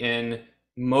vary in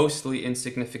mostly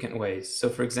insignificant ways. So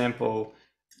for example,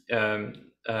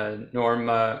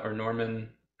 Norman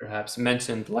perhaps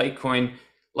mentioned Litecoin.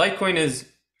 Litecoin is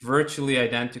virtually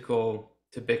identical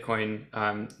to Bitcoin.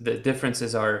 The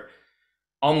differences are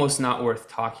almost not worth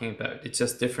talking about. It's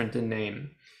just different in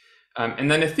name.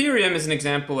 And then Ethereum is an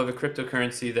example of a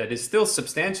cryptocurrency that is still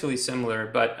substantially similar,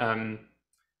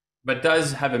 but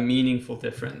does have a meaningful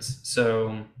difference.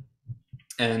 So,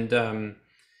 and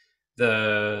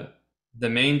the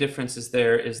main differences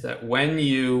there is that when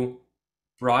you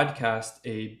broadcast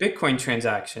a Bitcoin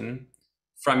transaction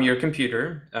from your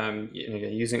computer,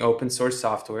 using open source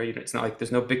software, it's not like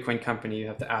there's no Bitcoin company you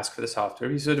have to ask for the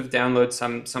software. You sort of download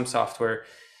some software.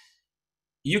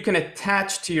 You can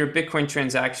attach to your Bitcoin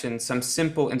transaction some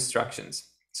simple instructions.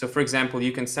 So for example,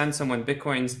 you can send someone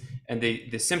Bitcoins, and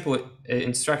the simple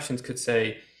instructions could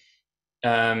say,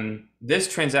 this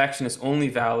transaction is only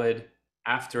valid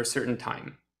after a certain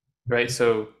time, right?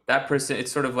 So that person,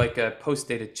 it's sort of like a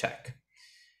post-dated check.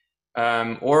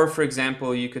 Or for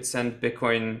example, you could send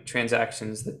Bitcoin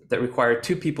transactions that require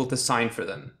two people to sign for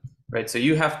them, right? So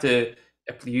you have to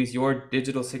use your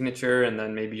digital signature, and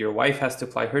then maybe your wife has to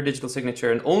apply her digital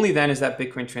signature, and only then is that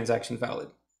Bitcoin transaction valid.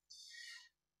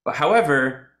 But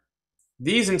however,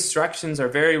 these instructions are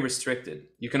very restricted.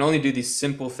 You can only do these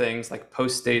simple things like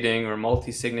post-dating or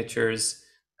multi-signatures.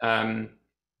 And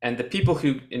the people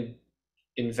who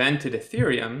invented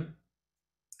Ethereum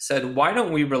said, why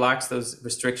don't we relax those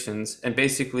restrictions, and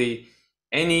basically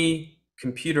any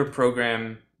computer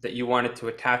program that you wanted to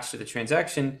attach to the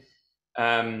transaction,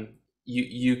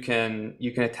 you can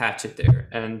attach it there,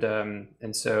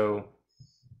 and so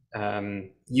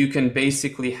you can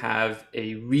basically have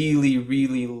a really,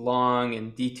 really long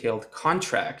and detailed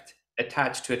contract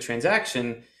attached to a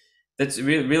transaction that's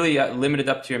really limited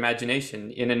up to your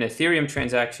imagination. In an Ethereum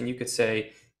transaction, you could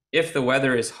say, if the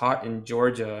weather is hot in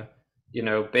Georgia,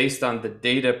 based on the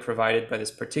data provided by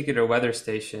this particular weather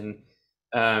station,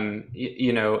 and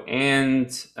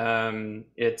it's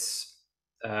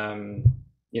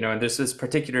and there's this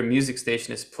particular music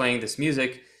station is playing this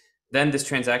music, then this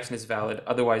transaction is valid.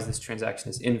 Otherwise, this transaction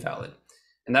is invalid.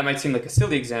 And that might seem like a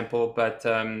silly example, but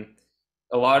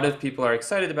a lot of people are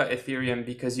excited about Ethereum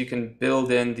because you can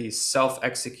build in these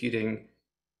self-executing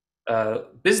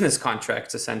business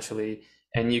contracts, essentially,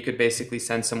 and you could basically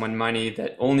send someone money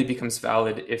that only becomes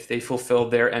valid if they fulfill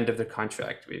their end of the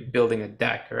contract, building a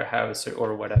deck or a house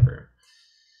or whatever.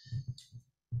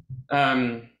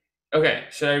 Okay,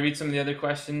 should I read some of the other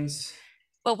questions?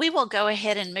 Well, we will go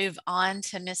ahead and move on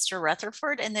to Mr.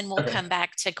 Rutherford, and then we'll come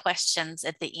back to questions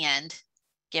at the end,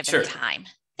 given time.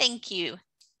 Thank you.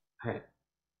 All right.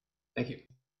 Thank you.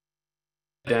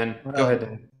 Dan, go ahead,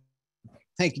 Dan.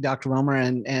 Thank you, Dr. Wilmer,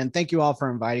 and thank you all for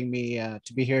inviting me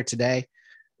to be here today.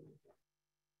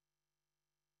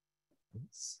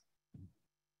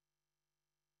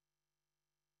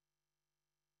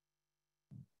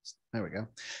 There we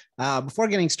go. Before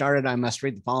getting started, I must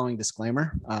read the following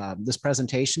disclaimer. This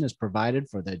presentation is provided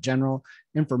for the general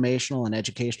informational and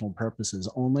educational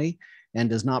purposes only, and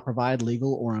does not provide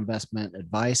legal or investment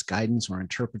advice, guidance, or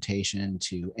interpretation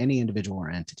to any individual or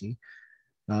entity.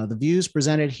 The views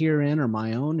presented herein are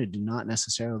my own and do not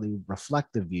necessarily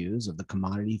reflect the views of the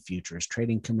Commodity Futures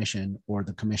Trading Commission or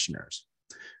the commissioners.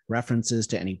 References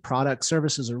to any products,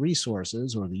 services, or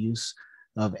resources, or the use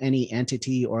of any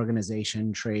entity,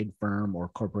 organization, trade, firm, or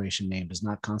corporation name does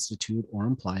not constitute or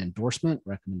imply endorsement,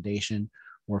 recommendation,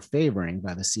 or favoring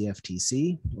by the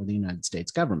CFTC or the United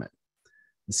States government.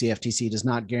 The CFTC does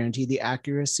not guarantee the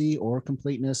accuracy or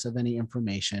completeness of any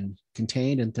information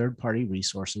contained in third-party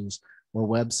resources or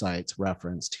websites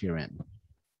referenced herein.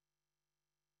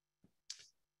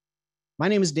 My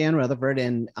name is Dan Rutherford,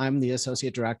 and I'm the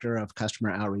Associate Director of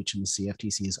Customer Outreach in the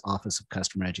CFTC's Office of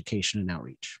Customer Education and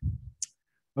Outreach.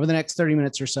 Over the next 30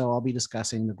 minutes or so, I'll be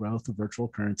discussing the growth of virtual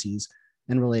currencies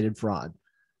and related fraud,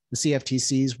 the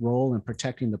CFTC's role in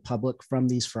protecting the public from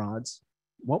these frauds,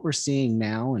 what we're seeing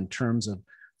now in terms of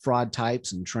fraud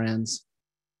types and trends,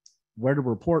 where to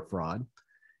report fraud,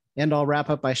 and I'll wrap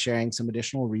up by sharing some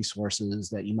additional resources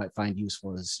that you might find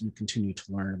useful as you continue to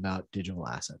learn about digital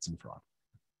assets and fraud.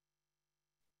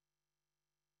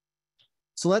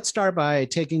 So let's start by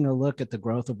taking a look at the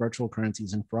growth of virtual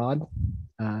currencies and fraud.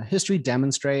 History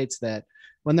demonstrates that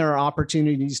when there are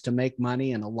opportunities to make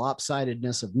money and a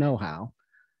lopsidedness of know-how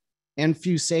and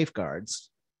few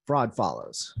safeguards, fraud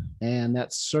follows. And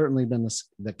that's certainly been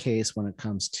the case when it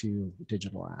comes to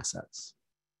digital assets.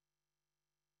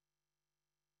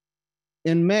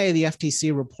 In May, the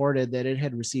FTC reported that it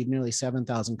had received nearly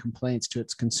 7,000 complaints to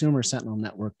its Consumer Sentinel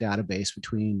Network database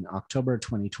between October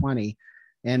 2020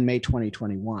 and May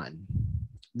 2021.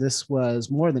 This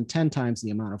was more than 10 times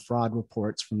the amount of fraud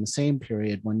reports from the same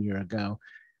period 1 year ago,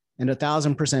 and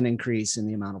 1,000% increase in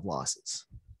the amount of losses.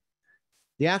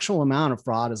 The actual amount of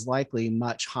fraud is likely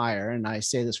much higher, and I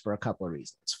say this for a couple of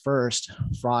reasons. First,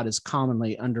 fraud is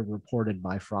commonly underreported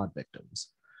by fraud victims.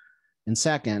 And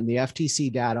second, the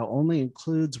FTC data only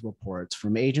includes reports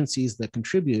from agencies that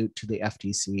contribute to the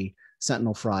FTC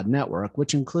Sentinel Fraud Network,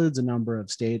 which includes a number of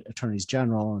state attorneys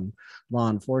general and law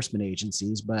enforcement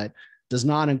agencies, but does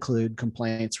not include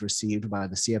complaints received by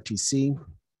the CFTC,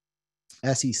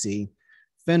 SEC,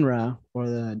 FINRA, or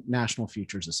the National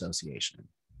Futures Association.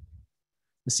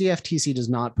 The CFTC does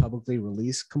not publicly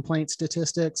release complaint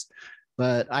statistics,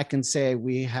 but I can say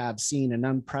we have seen an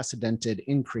unprecedented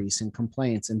increase in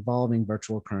complaints involving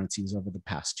virtual currencies over the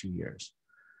past 2 years.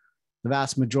 The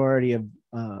vast majority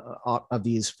of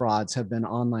these frauds have been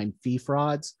online fee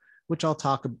frauds, which I'll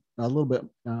talk a little bit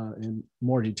in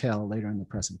more detail later in the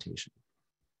presentation.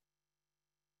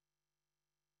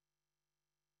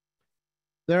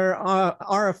 There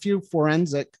are a few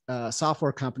forensic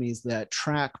software companies that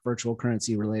track virtual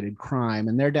currency related crime,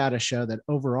 and their data show that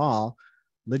overall,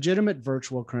 legitimate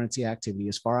virtual currency activity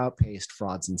has far outpaced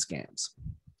frauds and scams.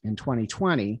 In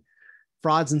 2020,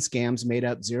 frauds and scams made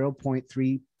up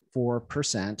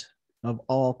 0.34% of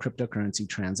all cryptocurrency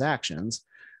transactions,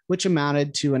 which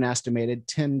amounted to an estimated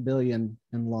 10 billion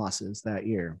in losses that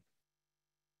year.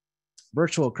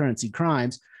 Virtual currency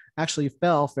crimes actually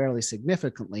fell fairly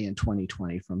significantly in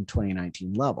 2020 from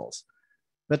 2019 levels.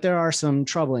 But there are some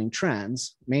troubling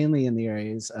trends, mainly in the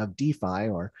areas of DeFi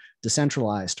or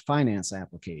decentralized finance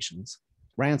applications,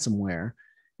 ransomware,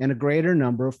 and a greater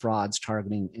number of frauds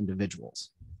targeting individuals.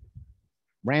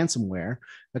 Ransomware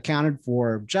accounted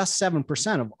for just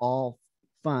 7% of all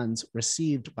funds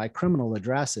received by criminal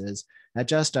addresses at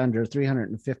just under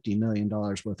 $350 million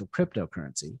worth of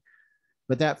cryptocurrency.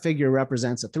 But that figure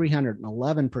represents a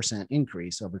 311%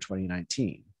 increase over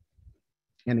 2019.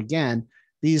 And again,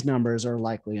 these numbers are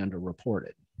likely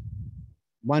underreported.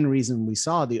 One reason we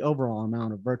saw the overall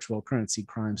amount of virtual currency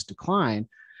crimes decline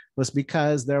was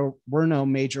because there were no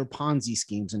major Ponzi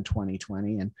schemes in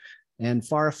 2020 and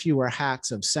far fewer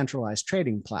hacks of centralized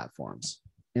trading platforms.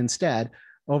 Instead,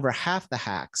 over half the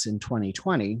hacks in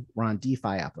 2020 were on DeFi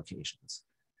applications,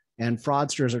 and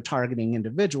fraudsters are targeting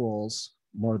individuals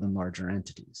more than larger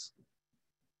entities.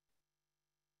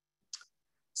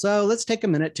 So let's take a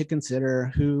minute to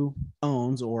consider who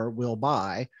owns or will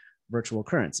buy virtual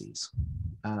currencies.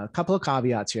 A couple of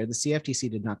caveats here. The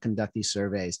CFTC did not conduct these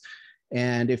surveys.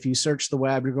 And if you search the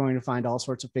web, you're going to find all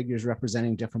sorts of figures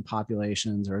representing different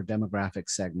populations or demographic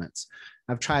segments.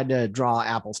 I've tried to draw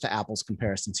apples to apples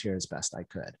comparisons here as best I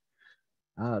could.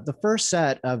 The first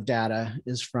set of data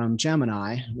is from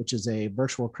Gemini, which is a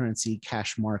virtual currency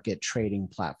cash market trading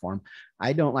platform.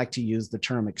 I don't like to use the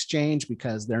term exchange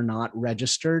because they're not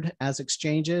registered as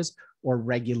exchanges or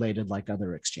regulated like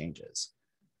other exchanges.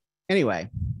 Anyway,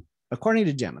 according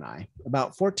to Gemini,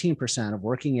 about 14% of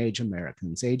working age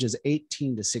Americans ages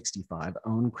 18 to 65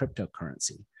 own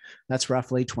cryptocurrency. That's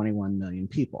roughly 21 million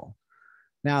people.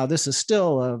 Now, this is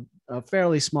still a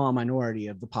fairly small minority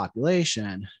of the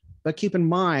population, but keep in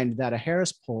mind that a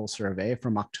Harris Poll survey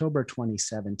from October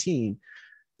 2017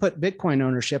 put Bitcoin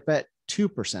ownership at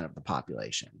 2% of the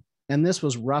population. And this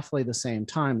was roughly the same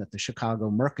time that the Chicago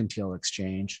Mercantile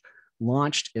Exchange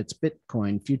launched its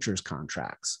Bitcoin futures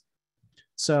contracts.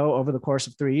 So over the course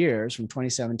of 3 years, from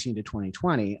 2017 to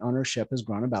 2020, ownership has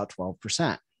grown about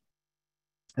 12%.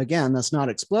 Again, that's not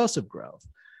explosive growth,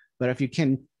 but if you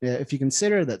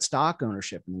consider that stock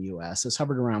ownership in the US has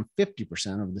hovered around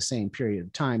 50% over the same period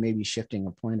of time, maybe shifting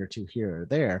a point or two here or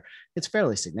there, it's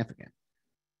fairly significant.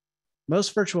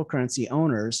 Most virtual currency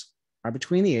owners are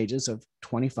between the ages of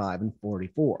 25 and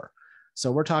 44.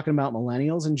 So we're talking about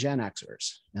millennials and Gen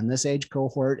Xers, and this age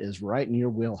cohort is right in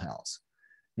your wheelhouse.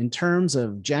 In terms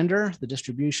of gender, the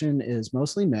distribution is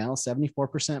mostly male,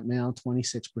 74% male,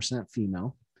 26%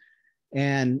 female.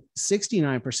 And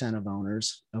 69% of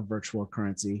owners of virtual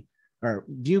currency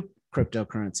view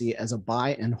cryptocurrency as a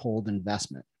buy and hold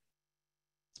investment.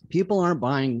 People aren't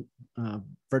buying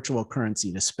virtual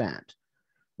currency to spend.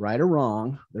 Right or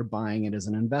wrong, they're buying it as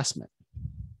an investment.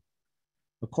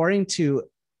 According to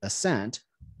Ascent,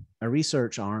 a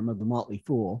research arm of the Motley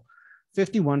Fool,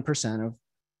 51% of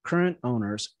current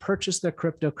owners purchased their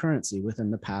cryptocurrency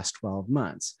within the past 12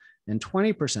 months, and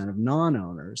 20% of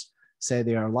non-owners say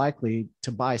they are likely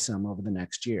to buy some over the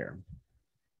next year.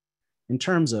 In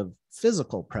terms of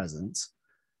physical presence,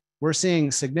 we're seeing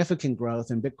significant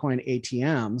growth in Bitcoin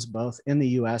ATMs, both in the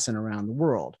US and around the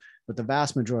world. but the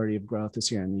vast majority of growth is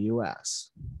here in the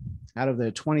US. Out of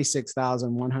the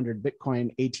 26,100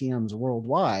 Bitcoin ATMs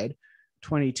worldwide,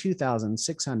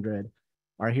 22,600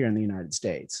 are here in the United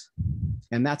States.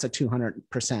 And that's a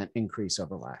 200% increase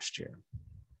over last year.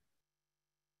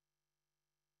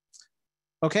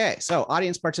 Okay, so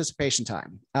audience participation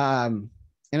time.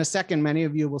 In a second, many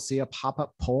of you will see a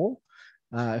pop-up poll.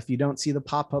 If you don't see the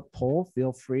pop-up poll,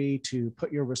 feel free to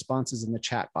put your responses in the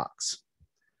chat box.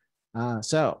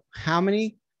 So how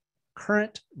many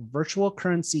current virtual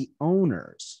currency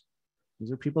owners, these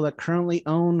are people that currently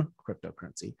own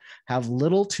cryptocurrency, have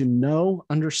little to no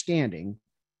understanding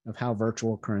of how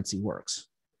virtual currency works?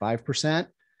 5%,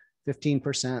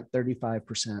 15%,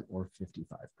 35%, or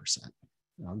 55%?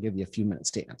 I'll give you a few minutes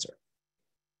to answer.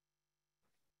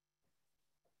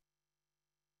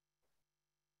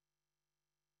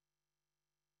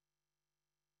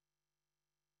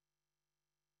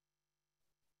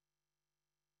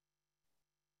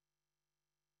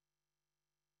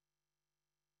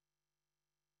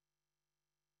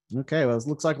 Okay, well, it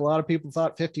looks like a lot of people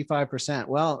thought 55%.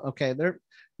 Well, okay, they're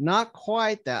not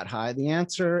quite that high. The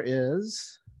answer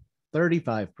is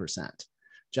 35%.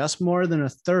 Just more than a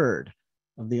third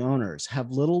of the owners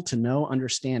have little to no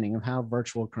understanding of how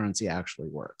virtual currency actually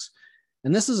works.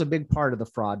 And this is a big part of the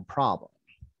fraud problem.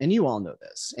 And you all know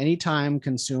this. Anytime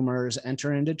consumers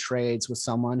enter into trades with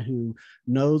someone who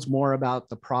knows more about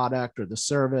the product or the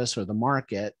service or the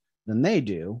market than they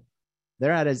do,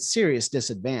 they're at a serious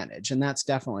disadvantage. And that's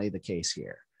definitely the case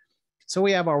here. So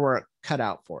we have our work cut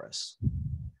out for us.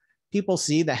 People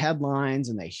see the headlines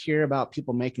and they hear about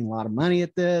people making a lot of money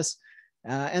at this.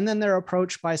 And then they're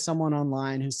approached by someone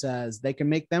online who says they can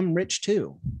make them rich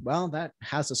too. Well, that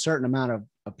has a certain amount of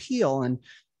appeal. And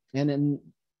in,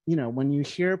 you know, when you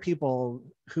hear people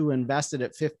who invested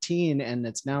at 15 and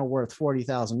it's now worth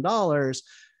 $40,000,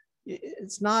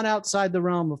 it's not outside the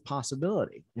realm of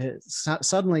possibility. It's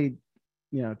suddenly,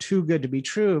 you know, too good to be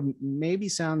true, maybe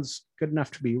sounds good enough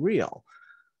to be real.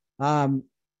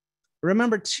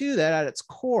 Remember too that at its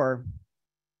core,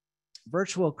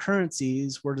 virtual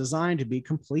currencies were designed to be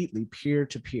completely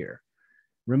peer-to-peer,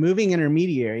 removing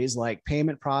intermediaries like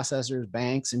payment processors,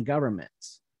 banks, and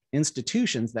governments,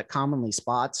 institutions that commonly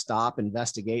spot, stop,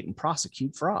 investigate, and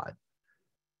prosecute fraud.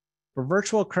 For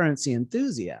virtual currency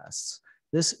enthusiasts,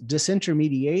 this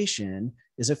disintermediation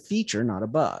is a feature, not a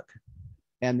bug.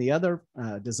 And the other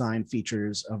design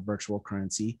features of virtual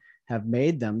currency have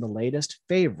made them the latest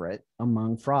favorite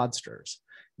among fraudsters,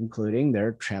 including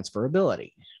their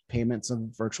transferability. Payments of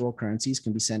virtual currencies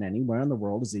can be sent anywhere in the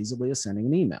world as easily as sending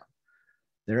an email.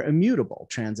 They're immutable.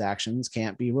 Transactions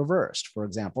can't be reversed. For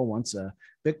example, once a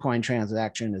Bitcoin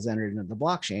transaction is entered into the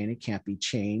blockchain, it can't be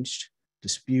changed,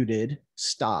 disputed,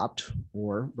 stopped,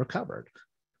 or recovered.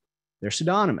 They're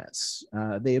pseudonymous.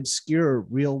 They obscure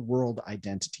real-world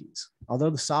identities.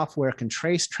 Although the software can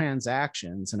trace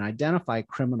transactions and identify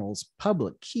criminals'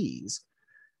 public keys,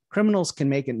 criminals can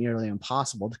make it nearly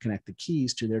impossible to connect the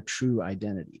keys to their true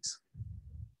identities.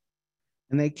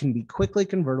 And they can be quickly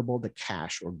convertible to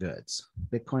cash or goods.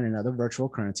 Bitcoin and other virtual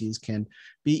currencies can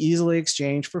be easily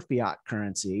exchanged for fiat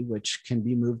currency, which can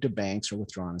be moved to banks or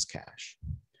withdrawn as cash.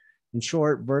 In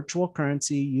short, virtual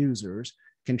currency users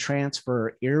can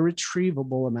transfer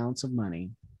irretrievable amounts of money,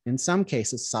 in some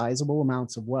cases sizable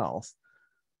amounts of wealth,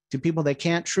 to people they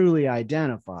can't truly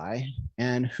identify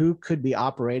and who could be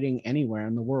operating anywhere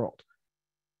in the world.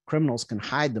 Criminals can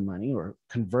hide the money or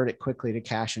convert it quickly to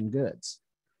cash and goods.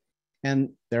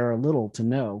 And there are little to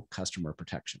no customer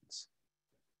protections.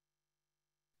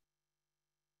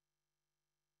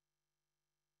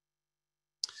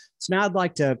 So now I'd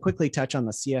like to quickly touch on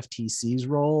the CFTC's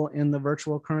role in the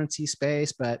virtual currency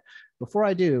space. But before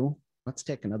I do, let's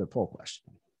take another poll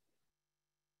question.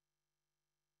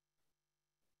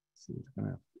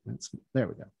 There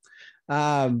we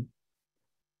go.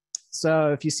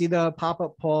 So if you see the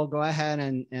pop-up poll, go ahead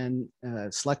and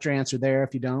select your answer there.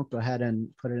 If you don't, go ahead and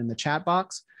put it in the chat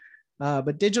box.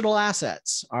 But digital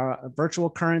assets are virtual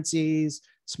currencies,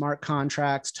 smart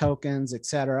contracts, tokens,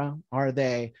 etc. Are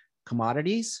they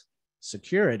commodities,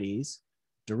 securities,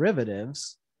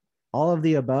 derivatives, all of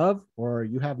the above, or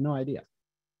you have no idea?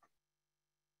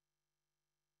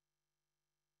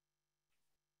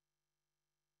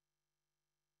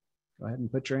 Go ahead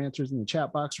and put your answers in the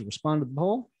chat box or respond to the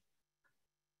poll.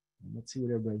 Let's see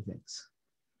what everybody thinks.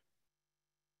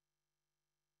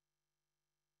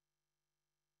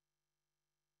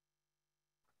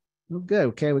 Oh, good.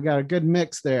 Okay, we got a good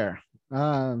mix there.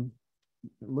 It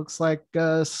looks like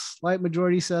a slight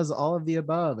majority says all of the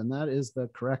above, and that is the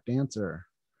correct answer.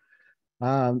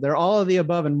 They're all of the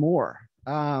above and more.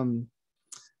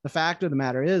 The fact of the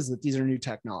matter is that these are new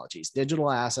technologies.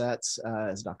 Digital assets,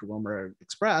 as Dr. Wilmer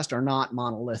expressed, are not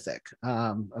monolithic.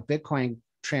 A Bitcoin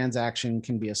transaction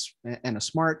can be and a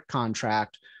smart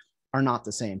contract are not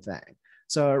the same thing.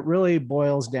 So it really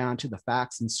boils down to the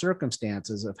facts and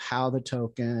circumstances of how the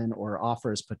token or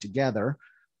offer is put together,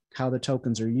 how the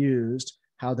tokens are used,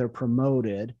 how they're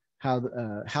promoted,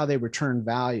 how they return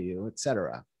value, et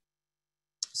cetera.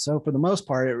 So for the most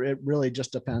part, it really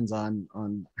just depends on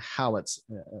how it's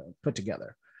put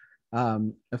together.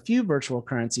 A few virtual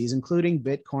currencies, including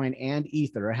Bitcoin and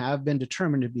Ether, have been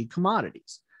determined to be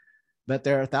commodities, but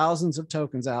there are thousands of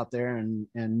tokens out there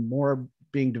and more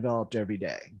being developed every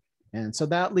day. And so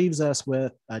that leaves us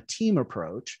with a team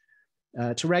approach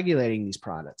to regulating these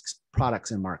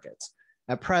products and markets.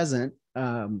 At present,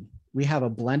 we have a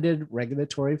blended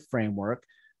regulatory framework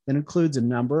that includes a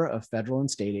number of federal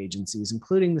and state agencies,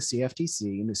 including the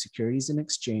CFTC, the Securities and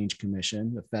Exchange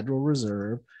Commission, the Federal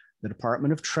Reserve, the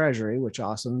Department of Treasury, which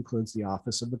also includes the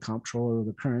Office of the Comptroller of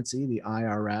the Currency, the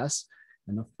IRS,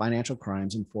 and the Financial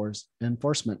Crimes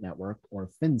Enforcement Network, or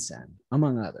FinCEN,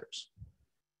 among others.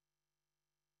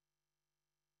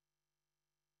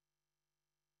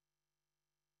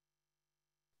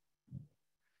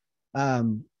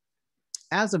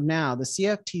 As of now, the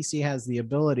CFTC has the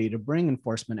ability to bring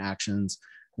enforcement actions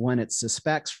when it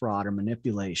suspects fraud or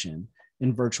manipulation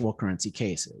in virtual currency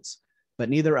cases. But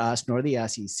neither us nor the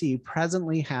SEC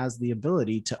presently has the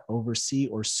ability to oversee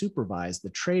or supervise the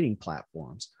trading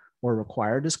platforms or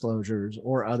require disclosures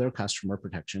or other customer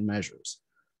protection measures.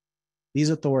 These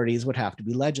authorities would have to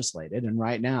be legislated. And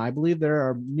right now, I believe there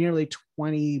are nearly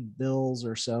 20 bills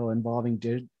or so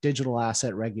involving digital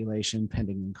asset regulation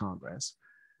pending in Congress.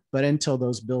 But until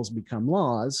those bills become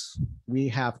laws, we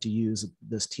have to use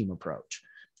this team approach,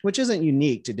 which isn't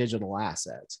unique to digital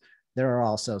assets. There are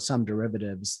also some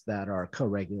derivatives that are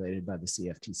co-regulated by the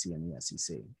CFTC and the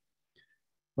SEC.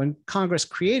 When Congress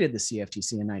created the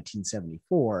CFTC in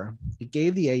 1974, it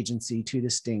gave the agency two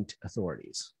distinct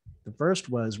authorities. The first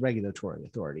was regulatory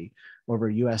authority over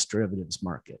US derivatives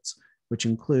markets, which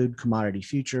include commodity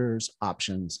futures,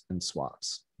 options, and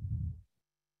swaps.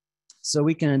 So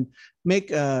we can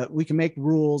make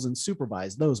rules and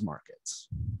supervise those markets.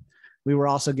 We were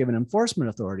also given enforcement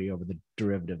authority over the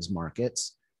derivatives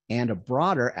markets and a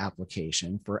broader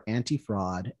application for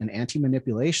anti-fraud and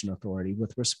anti-manipulation authority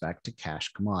with respect to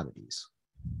cash commodities.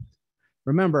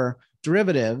 Remember,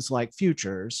 derivatives like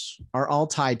futures are all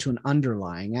tied to an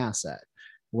underlying asset.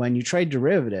 When you trade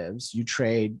derivatives, you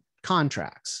trade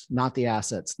contracts, not the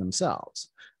assets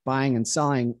themselves. Buying and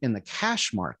selling in the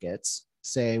cash markets,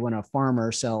 say when a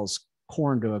farmer sells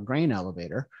corn to a grain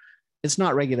elevator, it's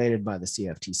not regulated by the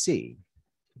CFTC,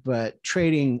 but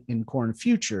trading in corn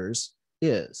futures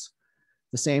is.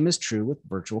 The same is true with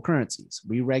virtual currencies.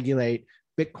 We regulate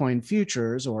Bitcoin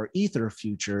futures or Ether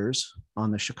futures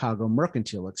on the Chicago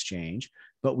Mercantile Exchange,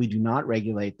 but we do not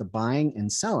regulate the buying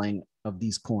and selling of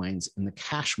these coins in the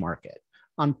cash market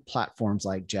on platforms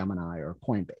like Gemini or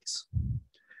Coinbase.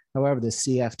 However, the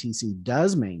CFTC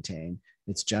does maintain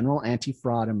its general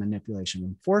anti-fraud and manipulation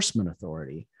enforcement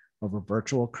authority over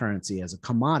virtual currency as a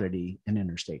commodity in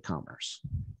interstate commerce.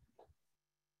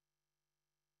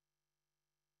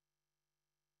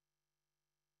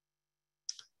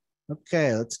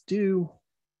 Okay, let's do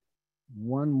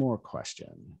one more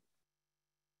question.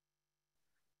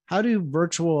 How do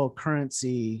virtual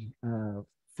currency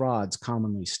frauds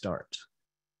commonly start?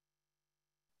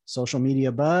 Social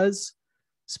media buzz,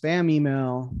 spam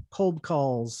email, cold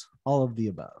calls, all of the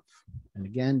above. And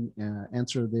again,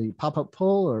 answer the pop-up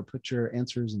poll or put your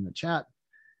answers in the chat.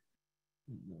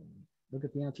 Look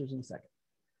at the answers in a second.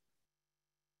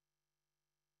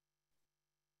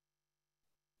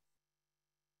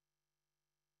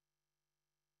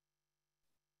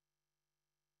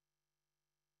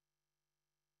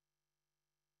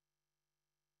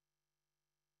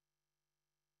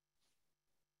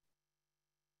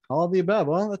 All of the above.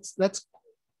 Well, that's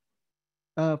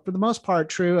for the most part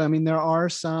true. I mean, there are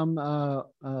some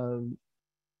spam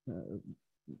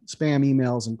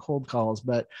emails and cold calls,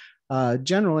 but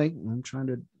generally, I'm trying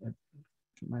to get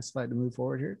my slide to move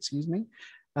forward here. Excuse me.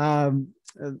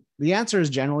 The answer is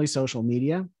generally social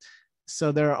media.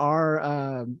 So there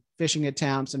are phishing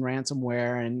attempts and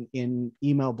ransomware and in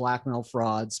email blackmail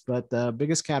frauds, but the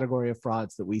biggest category of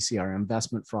frauds that we see are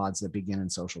investment frauds that begin in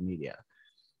social media.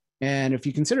 And if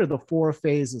you consider the 4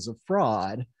 phases of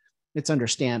fraud, it's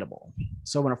understandable.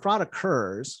 So when a fraud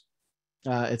occurs,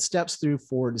 it steps through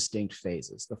 4 distinct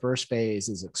phases. The first phase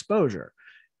is exposure.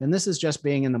 And this is just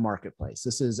being in the marketplace.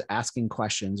 This is asking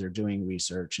questions or doing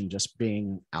research and just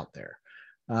being out there.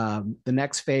 The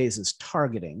next phase is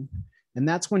targeting. And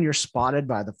that's when you're spotted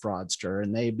by the fraudster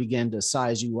and they begin to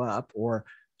size you up or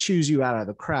choose you out of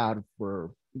the crowd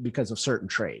because of certain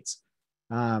traits.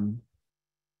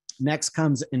 Next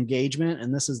comes engagement,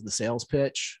 and this is the sales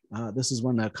pitch. This is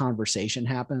when the conversation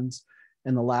happens.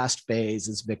 And the last phase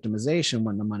is victimization,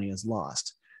 when the money is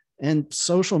lost. And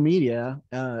social media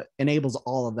enables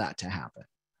all of that to happen.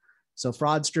 So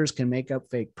fraudsters can make up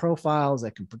fake profiles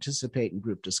that can participate in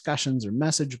group discussions or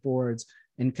message boards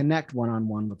and connect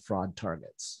one-on-one with fraud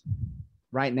targets.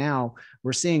 Right now,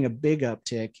 we're seeing a big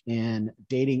uptick in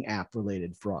dating app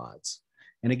related frauds.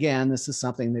 And again, this is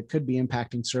something that could be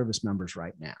impacting service members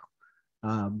right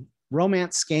now.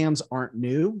 Romance scams aren't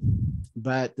new,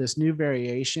 but this new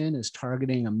variation is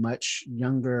targeting a much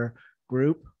younger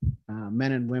group,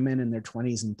 men and women in their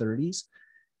 20s and 30s,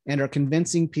 and are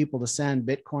convincing people to send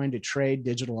Bitcoin to trade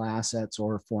digital assets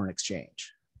or foreign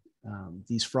exchange.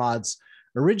 These frauds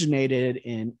originated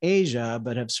in Asia,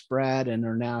 but have spread and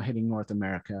are now hitting North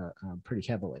America pretty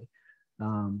heavily.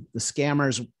 The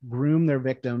scammers groom their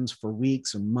victims for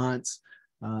weeks or months.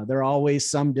 They're always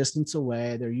some distance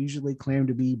away. They're usually claimed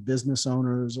to be business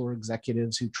owners or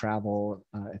executives who travel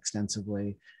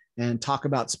extensively and talk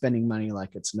about spending money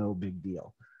like it's no big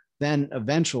deal. Then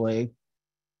eventually,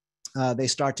 they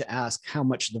start to ask how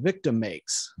much the victim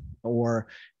makes, or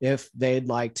if they'd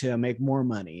like to make more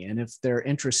money. And if they're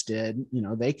interested,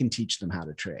 they can teach them how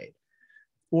to trade.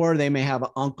 Or they may have an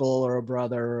uncle or a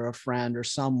brother or a friend or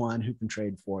someone who can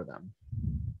trade for them.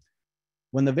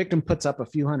 When the victim puts up a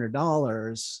few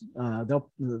 $100s,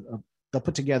 they'll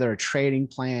put together a trading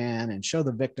plan and show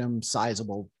the victim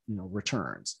sizable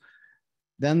returns.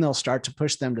 Then they'll start to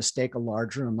push them to stake a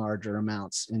larger and larger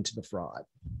amounts into the fraud.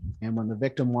 And when the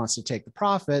victim wants to take the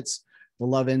profits, the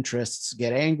love interests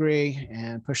get angry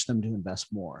and push them to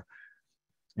invest more.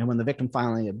 And when the victim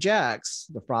finally objects,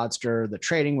 the fraudster, the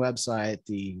trading website,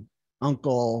 the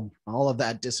uncle, all of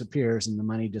that disappears and the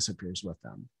money disappears with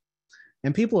them.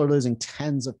 And people are losing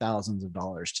tens of thousands of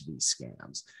dollars to these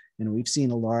scams. And we've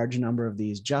seen a large number of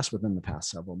these just within the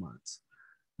past several months.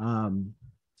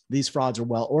 These frauds are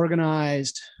well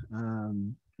organized.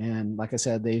 And like I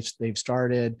said, they've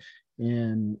started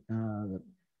in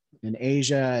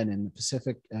Asia and in the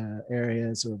Pacific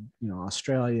areas of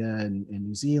Australia and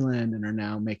New Zealand, and are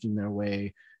now making their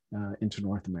way into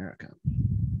North America.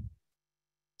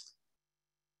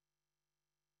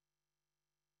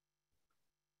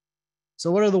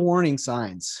 So what are the warning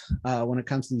signs when it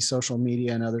comes to these social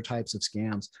media and other types of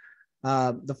scams?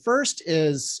 The first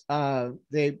is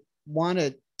they want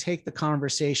to take the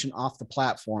conversation off the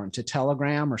platform to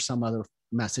Telegram or some other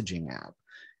messaging app.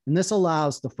 And this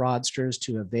allows the fraudsters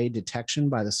to evade detection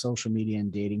by the social media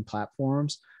and dating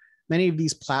platforms. Many of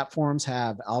these platforms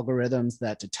have algorithms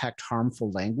that detect harmful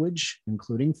language,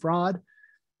 including fraud,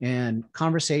 and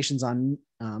conversations on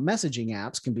messaging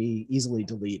apps can be easily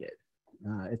deleted.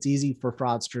 It's easy for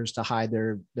fraudsters to hide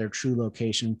their true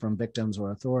location from victims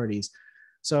or authorities.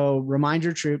 So remind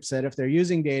your troops that if they're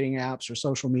using dating apps or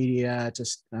social media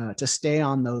to stay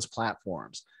on those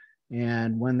platforms.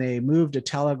 And when they move to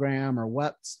Telegram or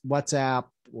WhatsApp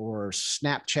or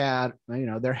Snapchat,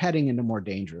 they're heading into more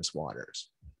dangerous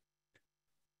waters.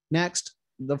 Next,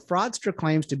 the fraudster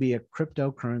claims to be a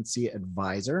cryptocurrency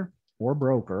advisor or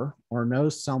broker, or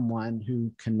knows someone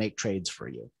who can make trades for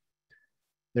you.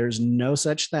 There's no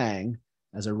such thing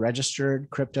as a registered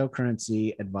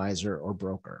cryptocurrency advisor or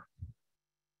broker.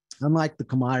 Unlike the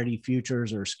commodity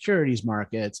futures or securities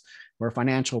markets, where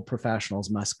financial professionals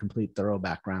must complete thorough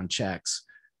background checks,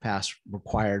 pass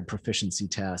required proficiency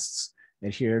tests,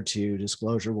 adhere to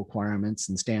disclosure requirements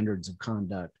and standards of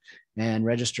conduct, and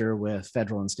register with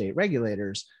federal and state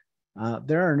regulators,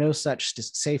 there are no such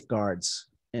safeguards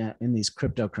in these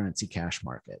cryptocurrency cash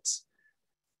markets.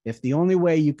 If the only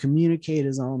way you communicate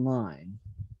is online,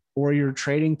 or you're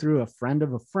trading through a friend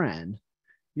of a friend,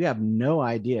 you have no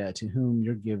idea to whom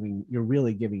you're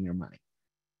really giving your money.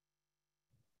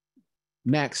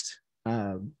 Next,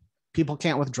 people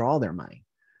can't withdraw their money.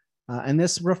 And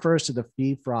this refers to the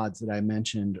fee frauds that I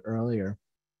mentioned earlier.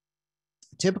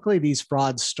 Typically, these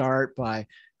frauds start by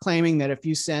claiming that if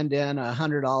you send in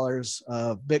 $100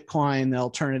 of Bitcoin, they'll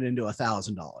turn it into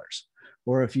 $1,000.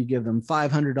 Or if you give them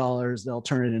 $500, they'll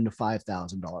turn it into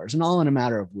 $5,000, and all in a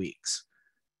matter of weeks.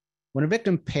 When a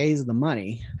victim pays the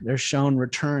money, they're shown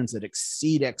returns that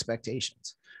exceed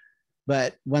expectations.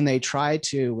 But when they try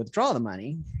to withdraw the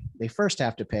money, they first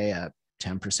have to pay a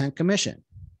 10% commission.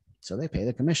 So they pay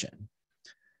the commission.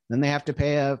 Then they have to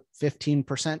pay a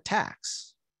 15%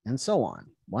 tax, and so on,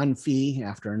 one fee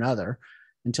after another,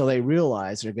 until they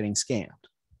realize they're getting scammed.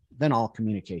 Then all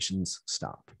communications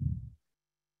stop.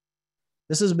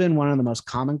 This has been one of the most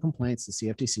common complaints the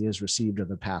CFTC has received over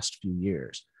the past few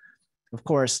years. Of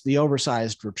course, the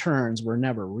oversized returns were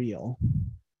never real.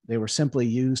 They were simply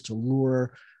used to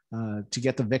lure, to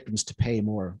get the victims to pay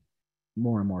more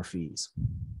and more fees.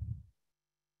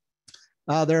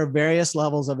 There are various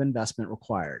levels of investment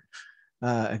required.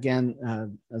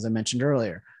 Again, as I mentioned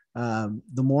earlier, the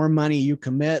more money you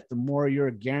commit, the more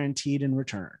you're guaranteed in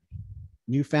return.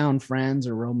 Newfound friends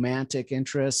or romantic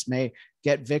interests may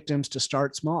get victims to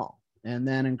start small and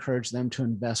then encourage them to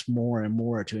invest more and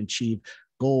more to achieve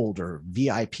gold or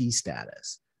VIP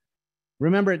status.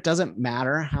 Remember, it doesn't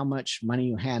matter how much money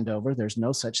you hand over. There's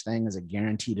no such thing as a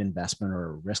guaranteed investment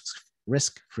or a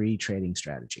risk-free trading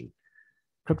strategy.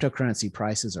 Cryptocurrency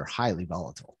prices are highly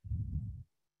volatile.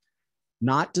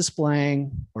 Not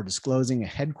displaying or disclosing a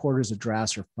headquarters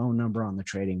address or phone number on the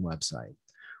trading website,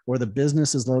 or the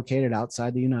business is located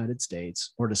outside the United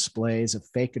States, or displays a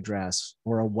fake address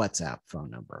or a WhatsApp phone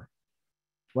number.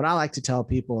 What I like to tell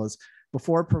people is,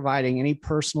 before providing any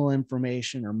personal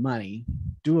information or money,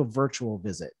 do a virtual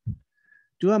visit.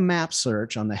 Do a map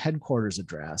search on the headquarters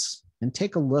address and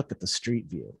take a look at the street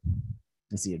view.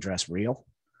 Is the address real?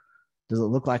 Does it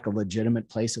look like a legitimate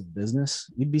place of business?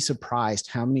 You'd be surprised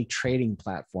how many trading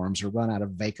platforms are run out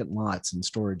of vacant lots and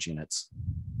storage units.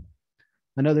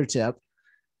 Another tip,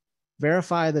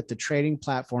 verify that the trading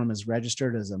platform is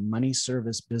registered as a money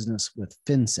service business with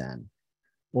FinCEN,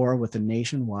 or with a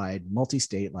nationwide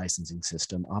multi-state licensing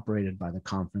system operated by the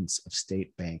Conference of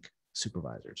State Bank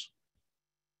Supervisors.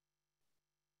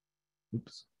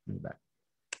 Oops, move back.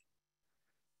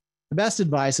 The best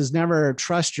advice is never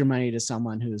trust your money to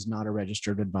someone who is not a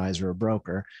registered advisor or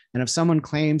broker. And if someone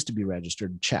claims to be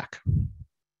registered, check.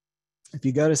 If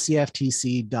you go to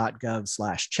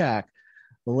cftc.gov/check,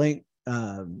 the link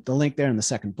there in the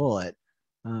second bullet,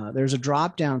 there's a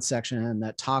drop-down section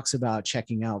that talks about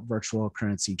checking out virtual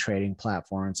currency trading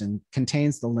platforms and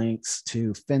contains the links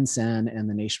to FinCEN and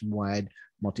the nationwide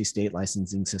multi-state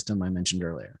licensing system I mentioned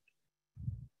earlier.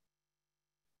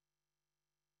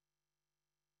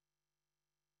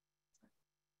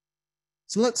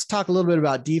 So let's talk a little bit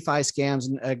about DeFi scams.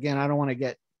 And again, I don't want to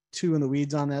get too in the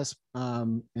weeds on this.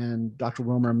 And Dr.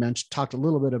 Wilmer talked a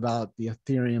little bit about the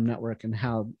Ethereum network and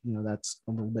how that's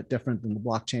a little bit different than the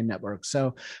blockchain network.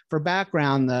 So for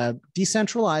background, the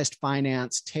decentralized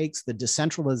finance takes the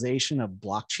decentralization of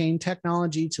blockchain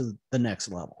technology to the next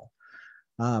level.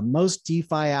 Most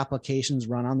DeFi applications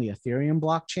run on the Ethereum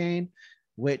blockchain,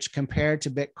 which compared to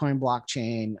Bitcoin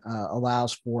blockchain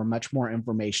allows for much more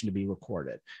information to be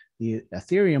recorded. The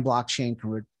Ethereum blockchain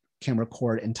can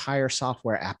record entire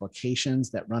software applications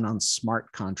that run on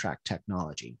smart contract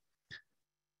technology.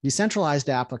 Decentralized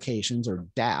applications, or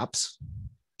dApps,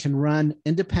 can run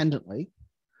independently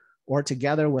or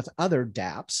together with other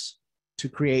dApps to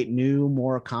create new,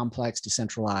 more complex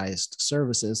decentralized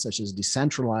services, such as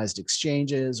decentralized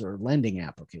exchanges or lending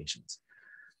applications.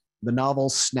 The novel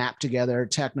snap together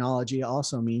technology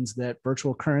also means that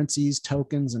virtual currencies,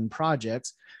 tokens, and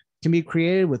projects can be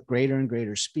created with greater and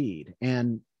greater speed,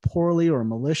 and poorly or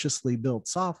maliciously built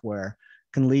software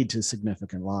can lead to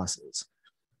significant losses.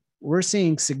 We're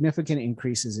seeing significant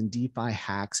increases in DeFi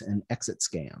hacks and exit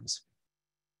scams.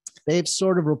 They've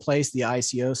sort of replaced the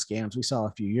ICO scams we saw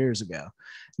a few years ago.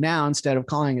 Now, instead of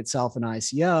calling itself an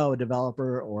ICO, a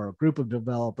developer or a group of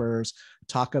developers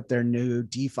talk up their new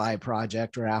DeFi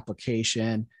project or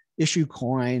application, issue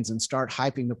coins, and start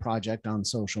hyping the project on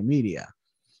social media.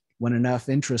 When enough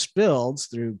interest builds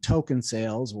through token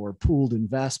sales or pooled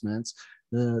investments,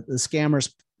 the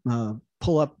scammers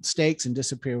pull up stakes and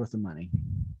disappear with the money.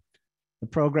 The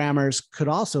programmers could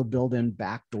also build in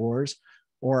backdoors,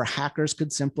 or hackers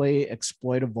could simply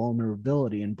exploit a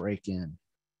vulnerability and break in.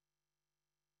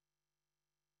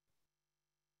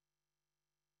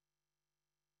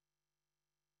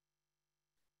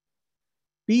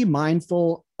 Be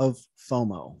mindful of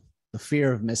FOMO, the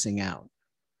fear of missing out.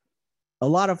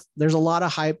 There's a lot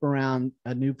of hype around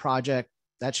a new project.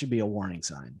 That should be a warning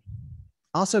sign.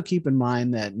 Also keep in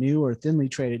mind that new or thinly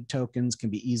traded tokens can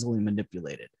be easily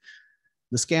manipulated.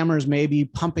 The scammers may be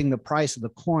pumping the price of the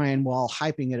coin while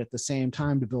hyping it at the same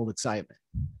time to build excitement.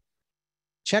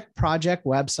 Check project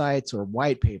websites or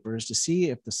white papers to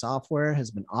see if the software has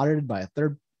been audited by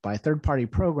third-party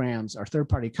programs, or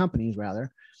third-party companies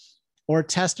rather, or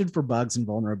tested for bugs and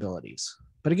vulnerabilities.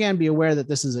 But again, be aware that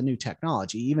this is a new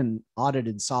technology. Even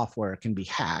audited software can be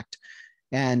hacked,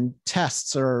 and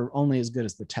tests are only as good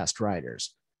as the test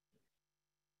writers.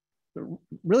 But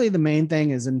really, the main thing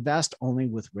is invest only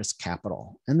with risk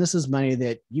capital. And this is money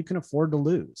that you can afford to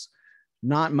lose,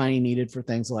 not money needed for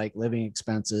things like living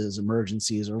expenses,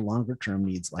 emergencies, or longer term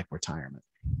needs like retirement.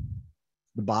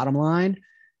 The bottom line,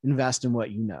 invest in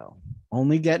what you know.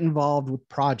 Only get involved with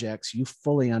projects you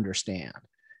fully understand.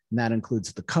 And that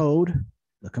includes the code,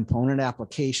 the component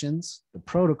applications, the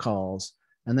protocols,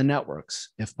 and the networks,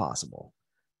 if possible.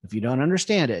 If you don't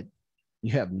understand it,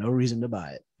 you have no reason to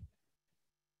buy it.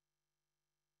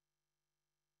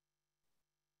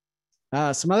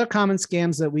 Some other common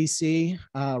scams that we see,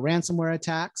 ransomware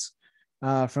attacks.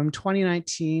 From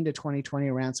 2019 to 2020,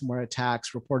 ransomware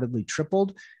attacks reportedly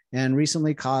tripled and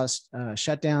recently caused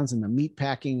shutdowns in the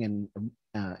meatpacking and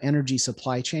energy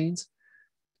supply chains.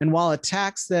 And while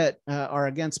attacks that are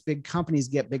against big companies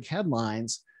get big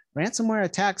headlines, ransomware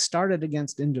attacks started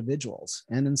against individuals,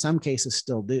 and in some cases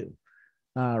still do.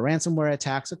 Ransomware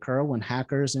attacks occur when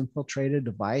hackers infiltrate a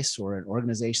device or an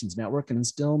organization's network and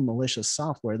instill malicious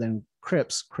software that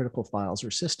encrypts critical files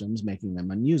or systems, making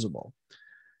them unusable.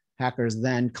 Hackers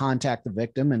then contact the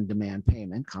victim and demand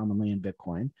payment, commonly in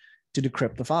Bitcoin, to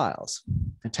decrypt the files.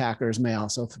 Attackers may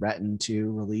also threaten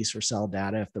to release or sell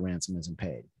data if the ransom isn't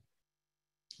paid.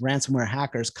 Ransomware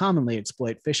hackers commonly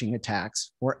exploit phishing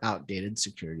attacks or outdated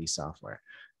security software.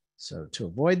 So to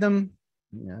avoid them,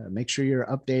 make sure you're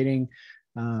updating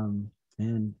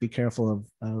and be careful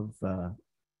of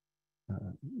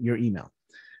your email.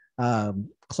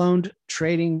 Cloned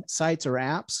trading sites or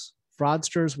apps.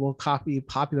 Fraudsters will copy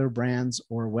popular brands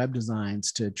or web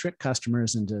designs to trick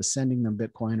customers into sending them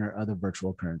Bitcoin or other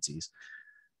virtual currencies.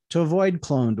 To avoid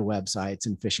cloned websites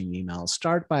and phishing emails,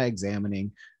 start by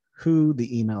examining who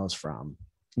the email is from,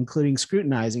 including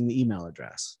scrutinizing the email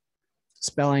address.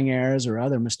 Spelling errors or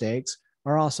other mistakes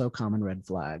are also common red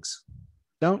flags.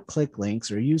 Don't click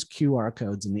links or use QR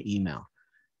codes in the email.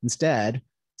 Instead,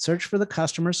 search for the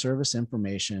customer service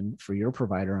information for your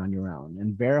provider on your own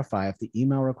and verify if the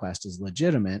email request is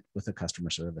legitimate with a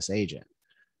customer service agent.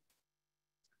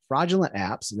 Fraudulent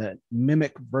apps that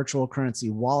mimic virtual currency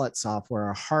wallet software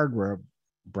or hardware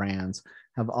brands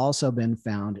have also been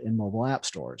found in mobile app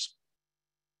stores.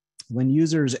 When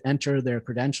users enter their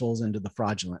credentials into the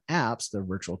fraudulent apps, their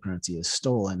virtual currency is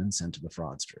stolen and sent to the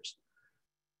fraudsters.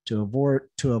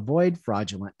 To avoid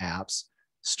fraudulent apps,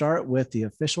 start with the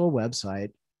official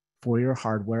website for your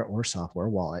hardware or software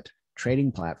wallet,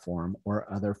 trading platform, or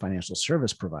other financial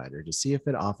service provider to see if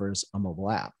it offers a mobile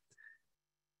app.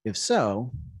 If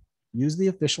so, use the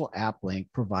official app link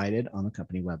provided on the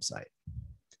company website.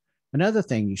 Another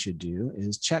thing you should do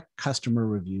is check customer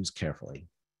reviews carefully.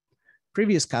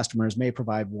 Previous customers may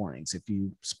provide warnings. If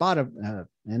you spot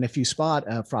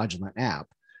a fraudulent app,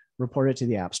 report it to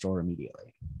the App Store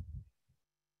immediately.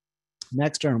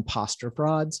 Next are imposter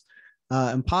frauds.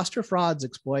 Imposter frauds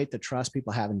exploit the trust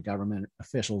people have in government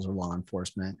officials or law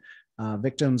enforcement.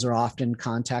 Victims are often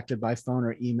contacted by phone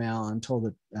or email and told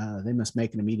that they must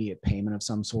make an immediate payment of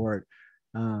some sort.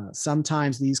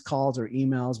 Sometimes these calls or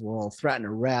emails will threaten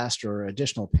arrest or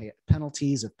additional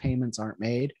penalties if payments aren't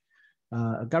made.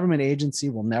 A government agency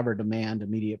will never demand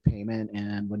immediate payment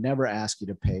and would never ask you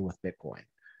to pay with Bitcoin.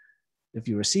 If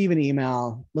you receive an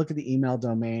email, look at the email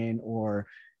domain or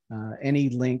any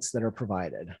links that are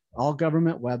provided. All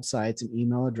government websites and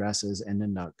email addresses end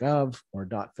in .gov or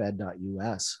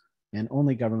 .fed.us, and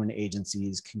only government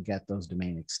agencies can get those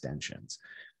domain extensions.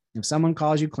 If someone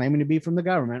calls you claiming to be from the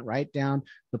government, write down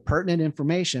the pertinent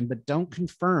information, but don't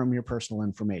confirm your personal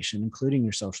information, including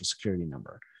your social security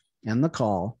number. End the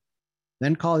call,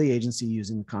 then call the agency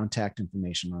using the contact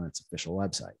information on its official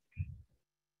website.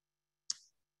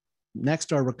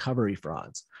 Next are recovery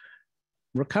frauds.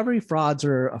 Recovery frauds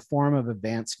are a form of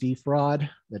advanced fee fraud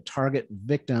that target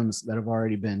victims that have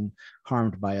already been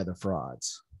harmed by other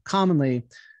frauds. Commonly,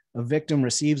 a victim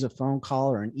receives a phone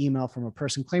call or an email from a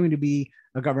person claiming to be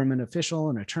a government official,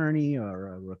 an attorney,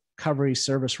 or a recovery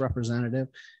service representative.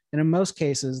 And in most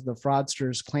cases, the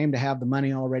fraudsters claim to have the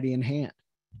money already in hand,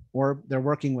 or they're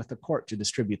working with the court to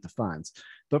distribute the funds.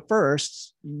 But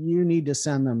first, you need to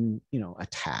send them, a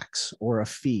tax or a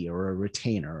fee or a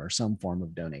retainer or some form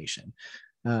of donation.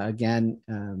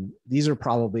 These are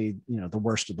probably, the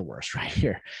worst of the worst right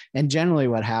here. And generally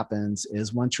what happens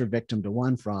is once you're victim to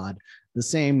one fraud, the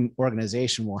same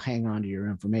organization will hang on to your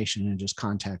information and just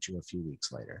contact you a few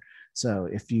weeks later. So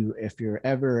if you're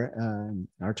ever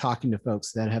are talking to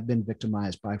folks that have been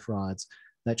victimized by frauds,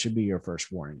 that should be your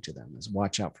first warning to them, is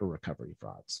watch out for recovery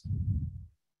frauds.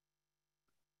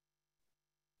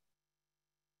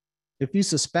 If you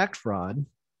suspect fraud,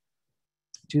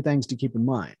 two things to keep in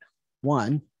mind.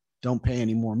 One, don't pay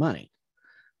any more money.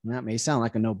 And that may sound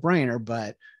like a no-brainer,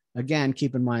 but again,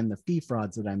 keep in mind the fee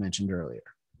frauds that I mentioned earlier.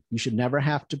 You should never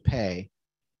have to pay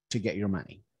to get your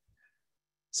money.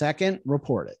 Second,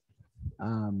 report it.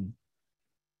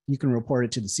 You can report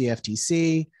it to the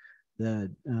CFTC,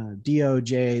 the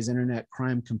DOJ's Internet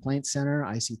Crime Complaint Center,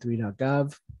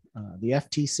 IC3.gov, the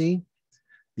FTC,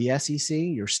 the SEC,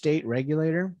 your state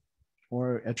regulator,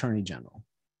 or Attorney General.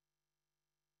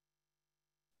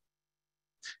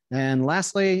 And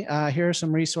lastly, here are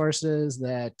some resources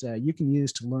that you can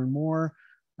use to learn more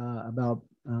about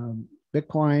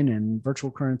Bitcoin and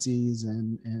virtual currencies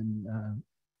and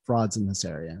frauds in this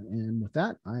area. And with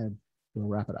that, I will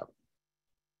wrap it up.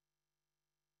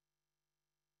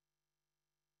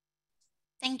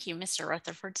 Thank you, Mr.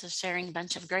 Rutherford, for sharing a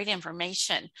bunch of great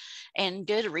information and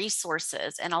good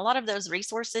resources. And a lot of those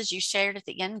resources you shared at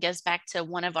the end goes back to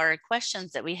one of our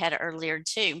questions that we had earlier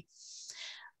too,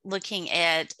 looking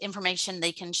at information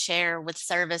they can share with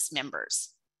service members.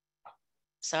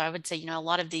 So I would say, you know, a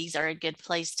lot of these are a good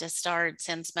place to start,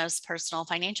 since most personal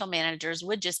financial managers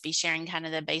would just be sharing kind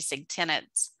of the basic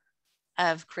tenets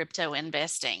of crypto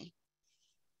investing.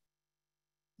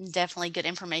 Definitely good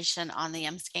information on the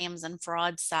scams and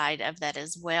fraud side of that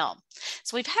as well.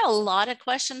 So we've had a lot of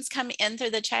questions come in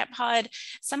through the chat pod.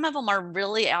 Some of them are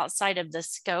really outside of the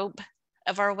scope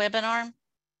of our webinar.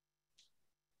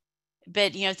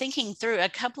 But, you know, thinking through a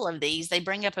couple of these, they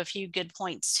bring up a few good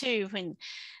points too. When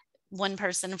one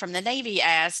person from the Navy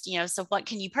asked, you know, so what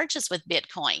can you purchase with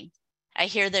Bitcoin? I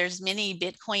hear there's many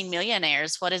Bitcoin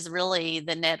millionaires. What is really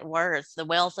the net worth, the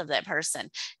wealth of that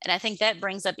person? And I think that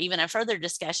brings up even a further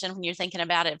discussion when you're thinking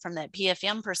about it from that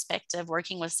PFM perspective,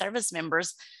 working with service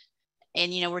members.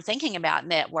 And, you know, we're thinking about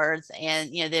net worth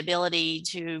and, you know, the ability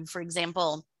to, for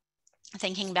example,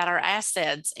 thinking about our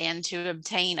assets and to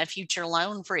obtain a future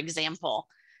loan, for example.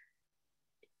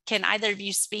 Can either of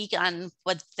you speak on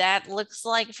what that looks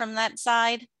like from that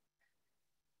side?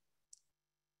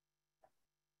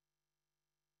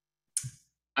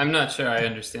 I'm not sure I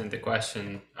understand the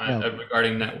question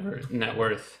regarding net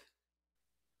worth.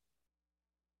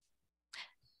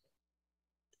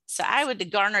 So I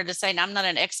would garner to say, and I'm not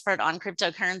an expert on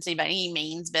cryptocurrency by any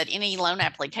means, but any loan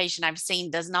application I've seen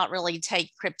does not really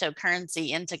take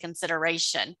cryptocurrency into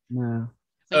consideration. No.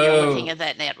 When you're looking at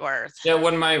that net worth. Yeah,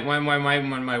 when my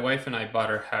wife and I bought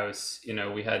our house, you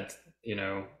know, we had, you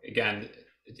know, again,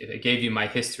 it gave you my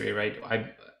history, right?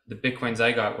 The Bitcoins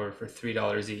I got were for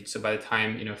 $3 each. So by the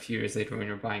time, you know, a few years later when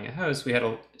we were buying a house, we had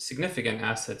significant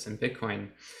assets in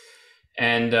Bitcoin.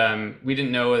 And we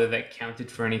didn't know whether that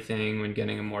counted for anything when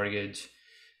getting a mortgage.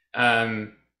 But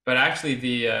actually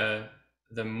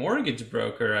the mortgage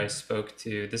broker I spoke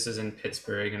to, this is in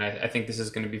Pittsburgh, and I think this is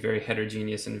going to be very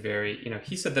heterogeneous and very, you know,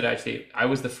 he said that actually I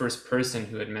was the first person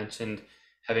who had mentioned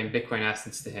having Bitcoin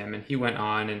assets to him. And he went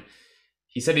on and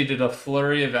he said he did a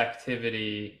flurry of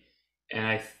activity. And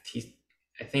I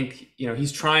think, you know,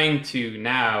 he's trying to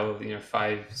now, you know,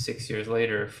 5-6 years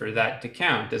later, for that to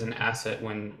count as an asset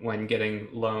when getting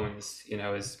loans, you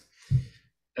know, as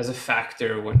a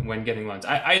factor when getting loans.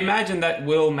 I imagine that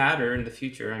will matter in the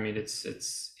future. I mean,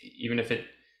 it's even if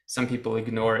some people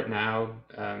ignore it now,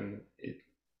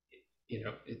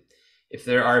 if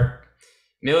there are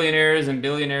millionaires and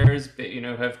billionaires, you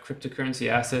know, have cryptocurrency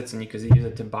assets and you could use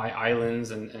it to buy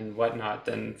islands and whatnot,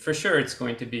 then for sure it's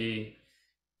going to be,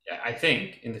 I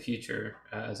think, in the future,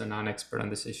 as a non-expert on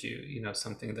this issue, you know,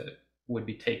 something that would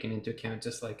be taken into account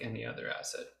just like any other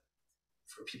asset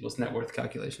for people's net worth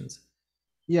calculations.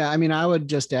 Yeah, I mean, I would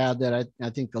just add that I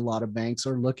think a lot of banks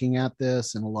are looking at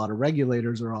this, and a lot of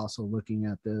regulators are also looking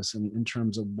at this in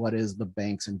terms of what is the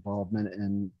bank's involvement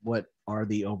and what are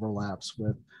the overlaps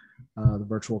with the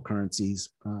virtual currencies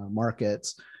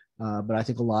markets. But I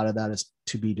think a lot of that is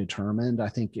to be determined. I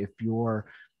think if you're,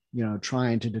 you know,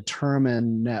 trying to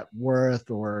determine net worth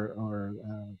or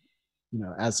you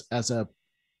know, as a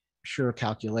pure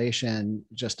calculation,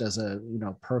 just as a, you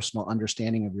know, personal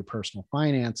understanding of your personal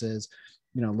finances,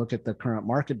 you know, look at the current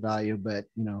market value. But,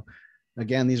 you know,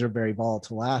 again, these are very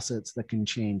volatile assets that can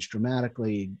change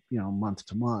dramatically, you know, month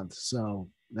to month. So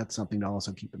that's something to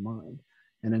also keep in mind.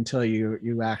 And until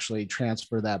you actually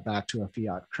transfer that back to a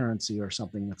fiat currency or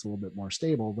something that's a little bit more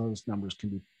stable, those numbers can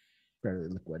be fairly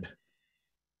liquid.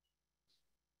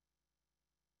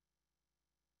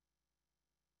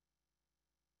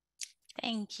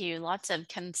 Thank you. Lots of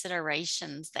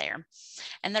considerations there.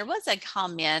 And there was a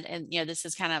comment, and, you know, this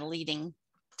is kind of leading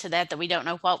to that we don't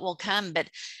know what will come, but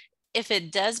if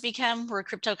it does become where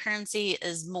cryptocurrency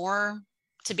is more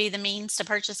to be the means to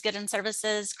purchase goods and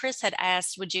services, Chris had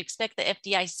asked, would you expect the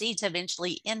FDIC to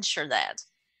eventually insure that?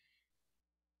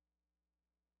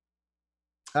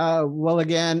 Well,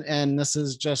 again, and this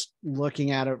is just looking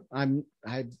at it,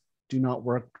 I do not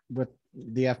work with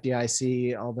the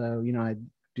FDIC, although, you know, I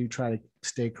do try to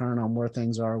stay current on where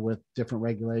things are with different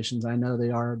regulations. I know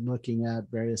they are looking at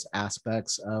various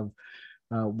aspects of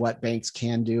what banks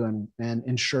can do, and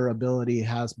insurability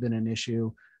has been an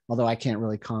issue, although I can't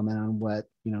really comment on what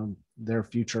their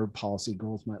future policy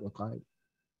goals might look like.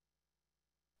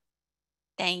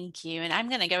 Thank you. And I'm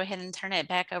going to go ahead and turn it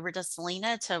back over to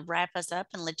Selena to wrap us up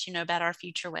and let you know about our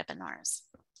future webinars.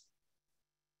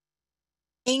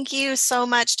 Thank you so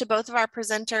much to both of our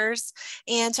presenters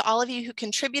and to all of you who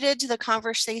contributed to the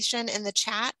conversation in the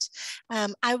chat.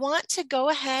 I want to go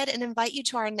ahead and invite you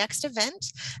to our next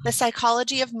event, The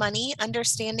Psychology of Money,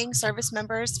 Understanding Service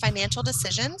Members' Financial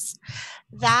Decisions.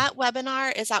 That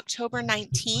webinar is October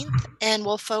 19th and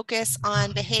will focus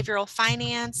on behavioral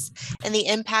finance and the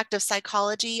impact of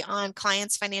psychology on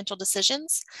clients' financial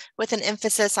decisions, with an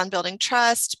emphasis on building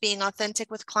trust, being authentic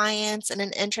with clients, and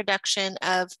an introduction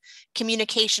of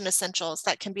communication essentials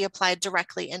that can be applied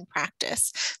directly in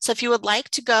practice. So if you would like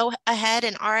to go ahead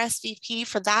and RSVP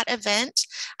for that event,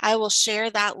 I will share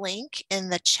that link in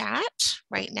the chat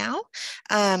right now.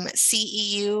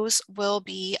 CEUs will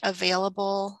be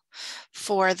available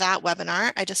for that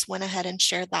webinar. I just went ahead and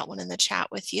shared that one in the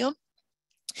chat with you.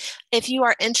 If you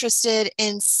are interested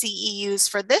in CEUs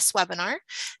for this webinar,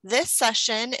 this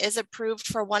session is approved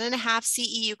for 1.5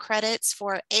 CEU credits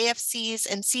for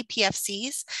AFCs and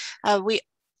CPFCs,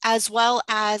 as well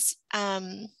as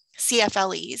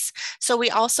CFLEs. So we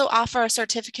also offer a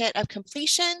certificate of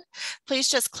completion. Please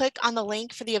just click on the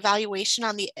link for the evaluation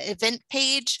on the event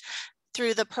page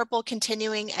through the purple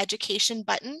continuing education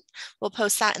button. We'll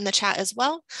post that in the chat as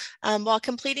well. While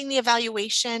completing the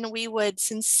evaluation, we would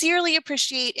sincerely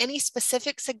appreciate any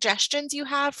specific suggestions you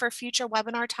have for future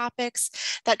webinar topics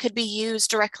that could be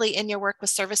used directly in your work with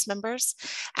service members.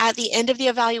 At the end of the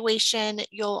evaluation,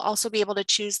 you'll also be able to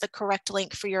choose the correct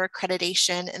link for your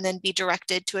accreditation and then be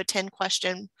directed to a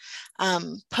 10-question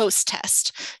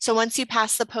post-test. So once you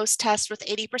pass the post-test with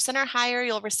 80% or higher,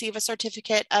 you'll receive a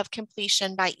certificate of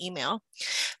completion by email.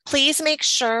 Please make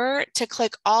sure to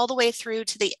click all the way through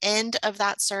to the end of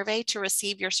that survey to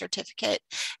receive your certificate.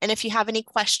 And if you have any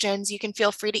questions, you can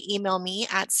feel free to email me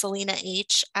at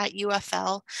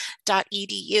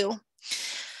selenah@ufl.edu.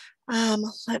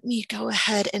 Let me go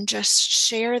ahead and just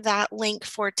share that link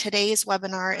for today's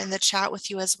webinar in the chat with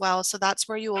you as well. So that's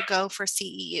where you will go for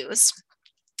CEUs.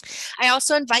 I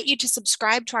also invite you to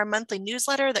subscribe to our monthly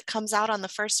newsletter that comes out on the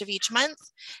first of each month.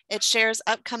 It shares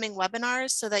upcoming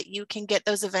webinars so that you can get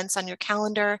those events on your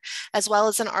calendar, as well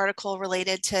as an article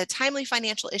related to timely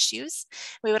financial issues.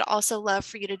 We would also love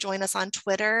for you to join us on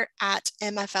Twitter at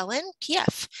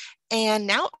MFLNPF. And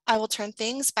now I will turn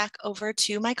things back over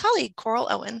to my colleague, Coral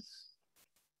Owen.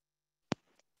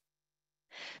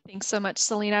 Thanks so much,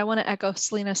 Selena. I want to echo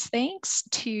Selena's thanks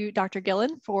to Dr.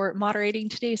 Gillen for moderating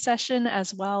today's session,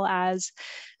 as well as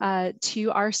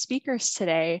to our speakers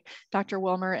today, Dr.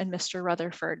 Wilmer and Mr.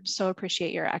 Rutherford. So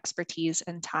appreciate your expertise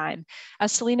and time.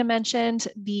 As Selena mentioned,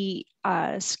 the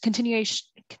continuing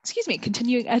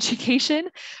education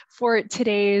for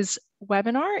today's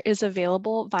webinar is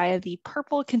available via the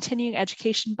purple continuing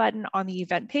education button on the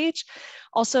event page.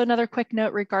 Also, another quick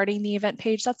note regarding the event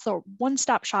page, that's the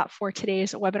one-stop shop for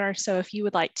today's webinar. So if you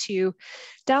would like to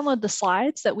download the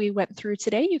slides that we went through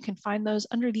today, you can find those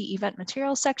under the event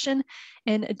materials section.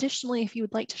 And additionally, if you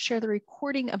would like to share the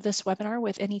recording of this webinar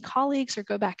with any colleagues or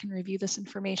go back and review this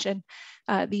information,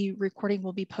 the recording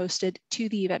will be posted to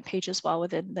the event page as well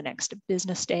within the next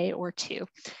business day or two.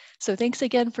 So thanks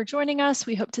again for joining us.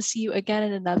 We hope to see you again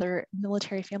in another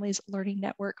Military Families Learning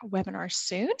Network webinar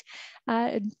soon.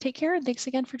 Take care and thanks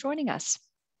again for joining us.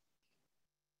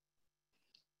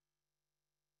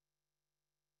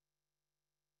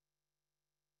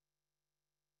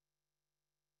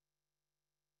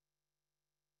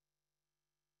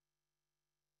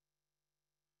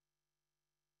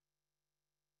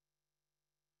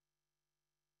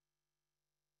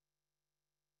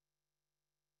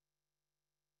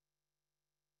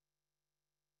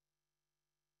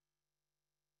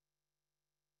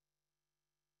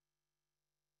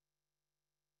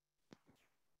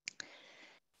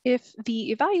 If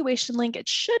the evaluation link, it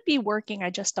should be working.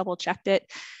 I just double checked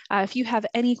it. If you have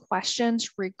any questions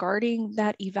regarding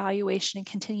that evaluation and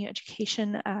continuing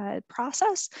education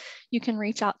process, you can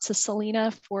reach out to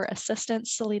Selena for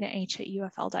assistance,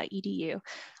 selenah@ufl.edu.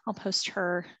 I'll post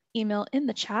her email in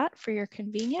the chat for your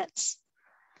convenience.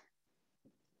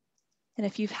 And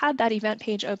if you've had that event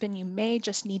page open, you may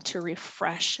just need to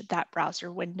refresh that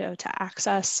browser window to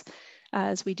access,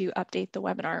 as we do update the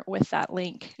webinar with that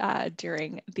link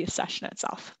during the session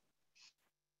itself.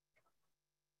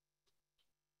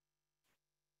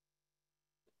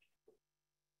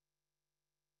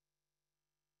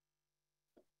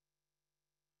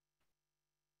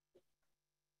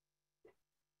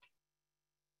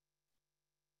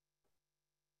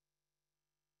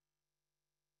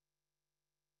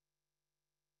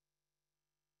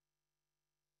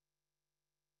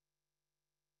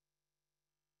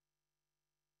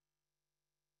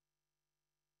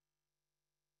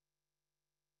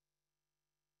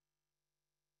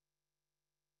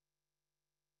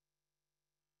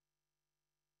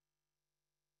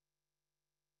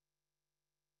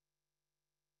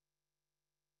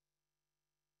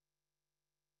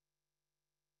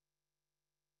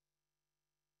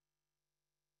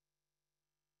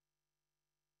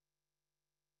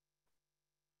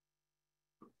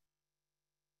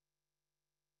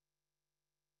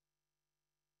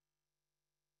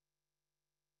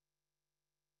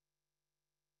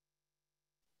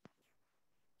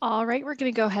 All right, we're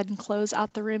going to go ahead and close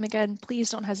out the room again. Please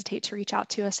don't hesitate to reach out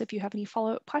to us if you have any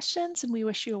follow-up questions, and we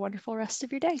wish you a wonderful rest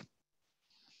of your day.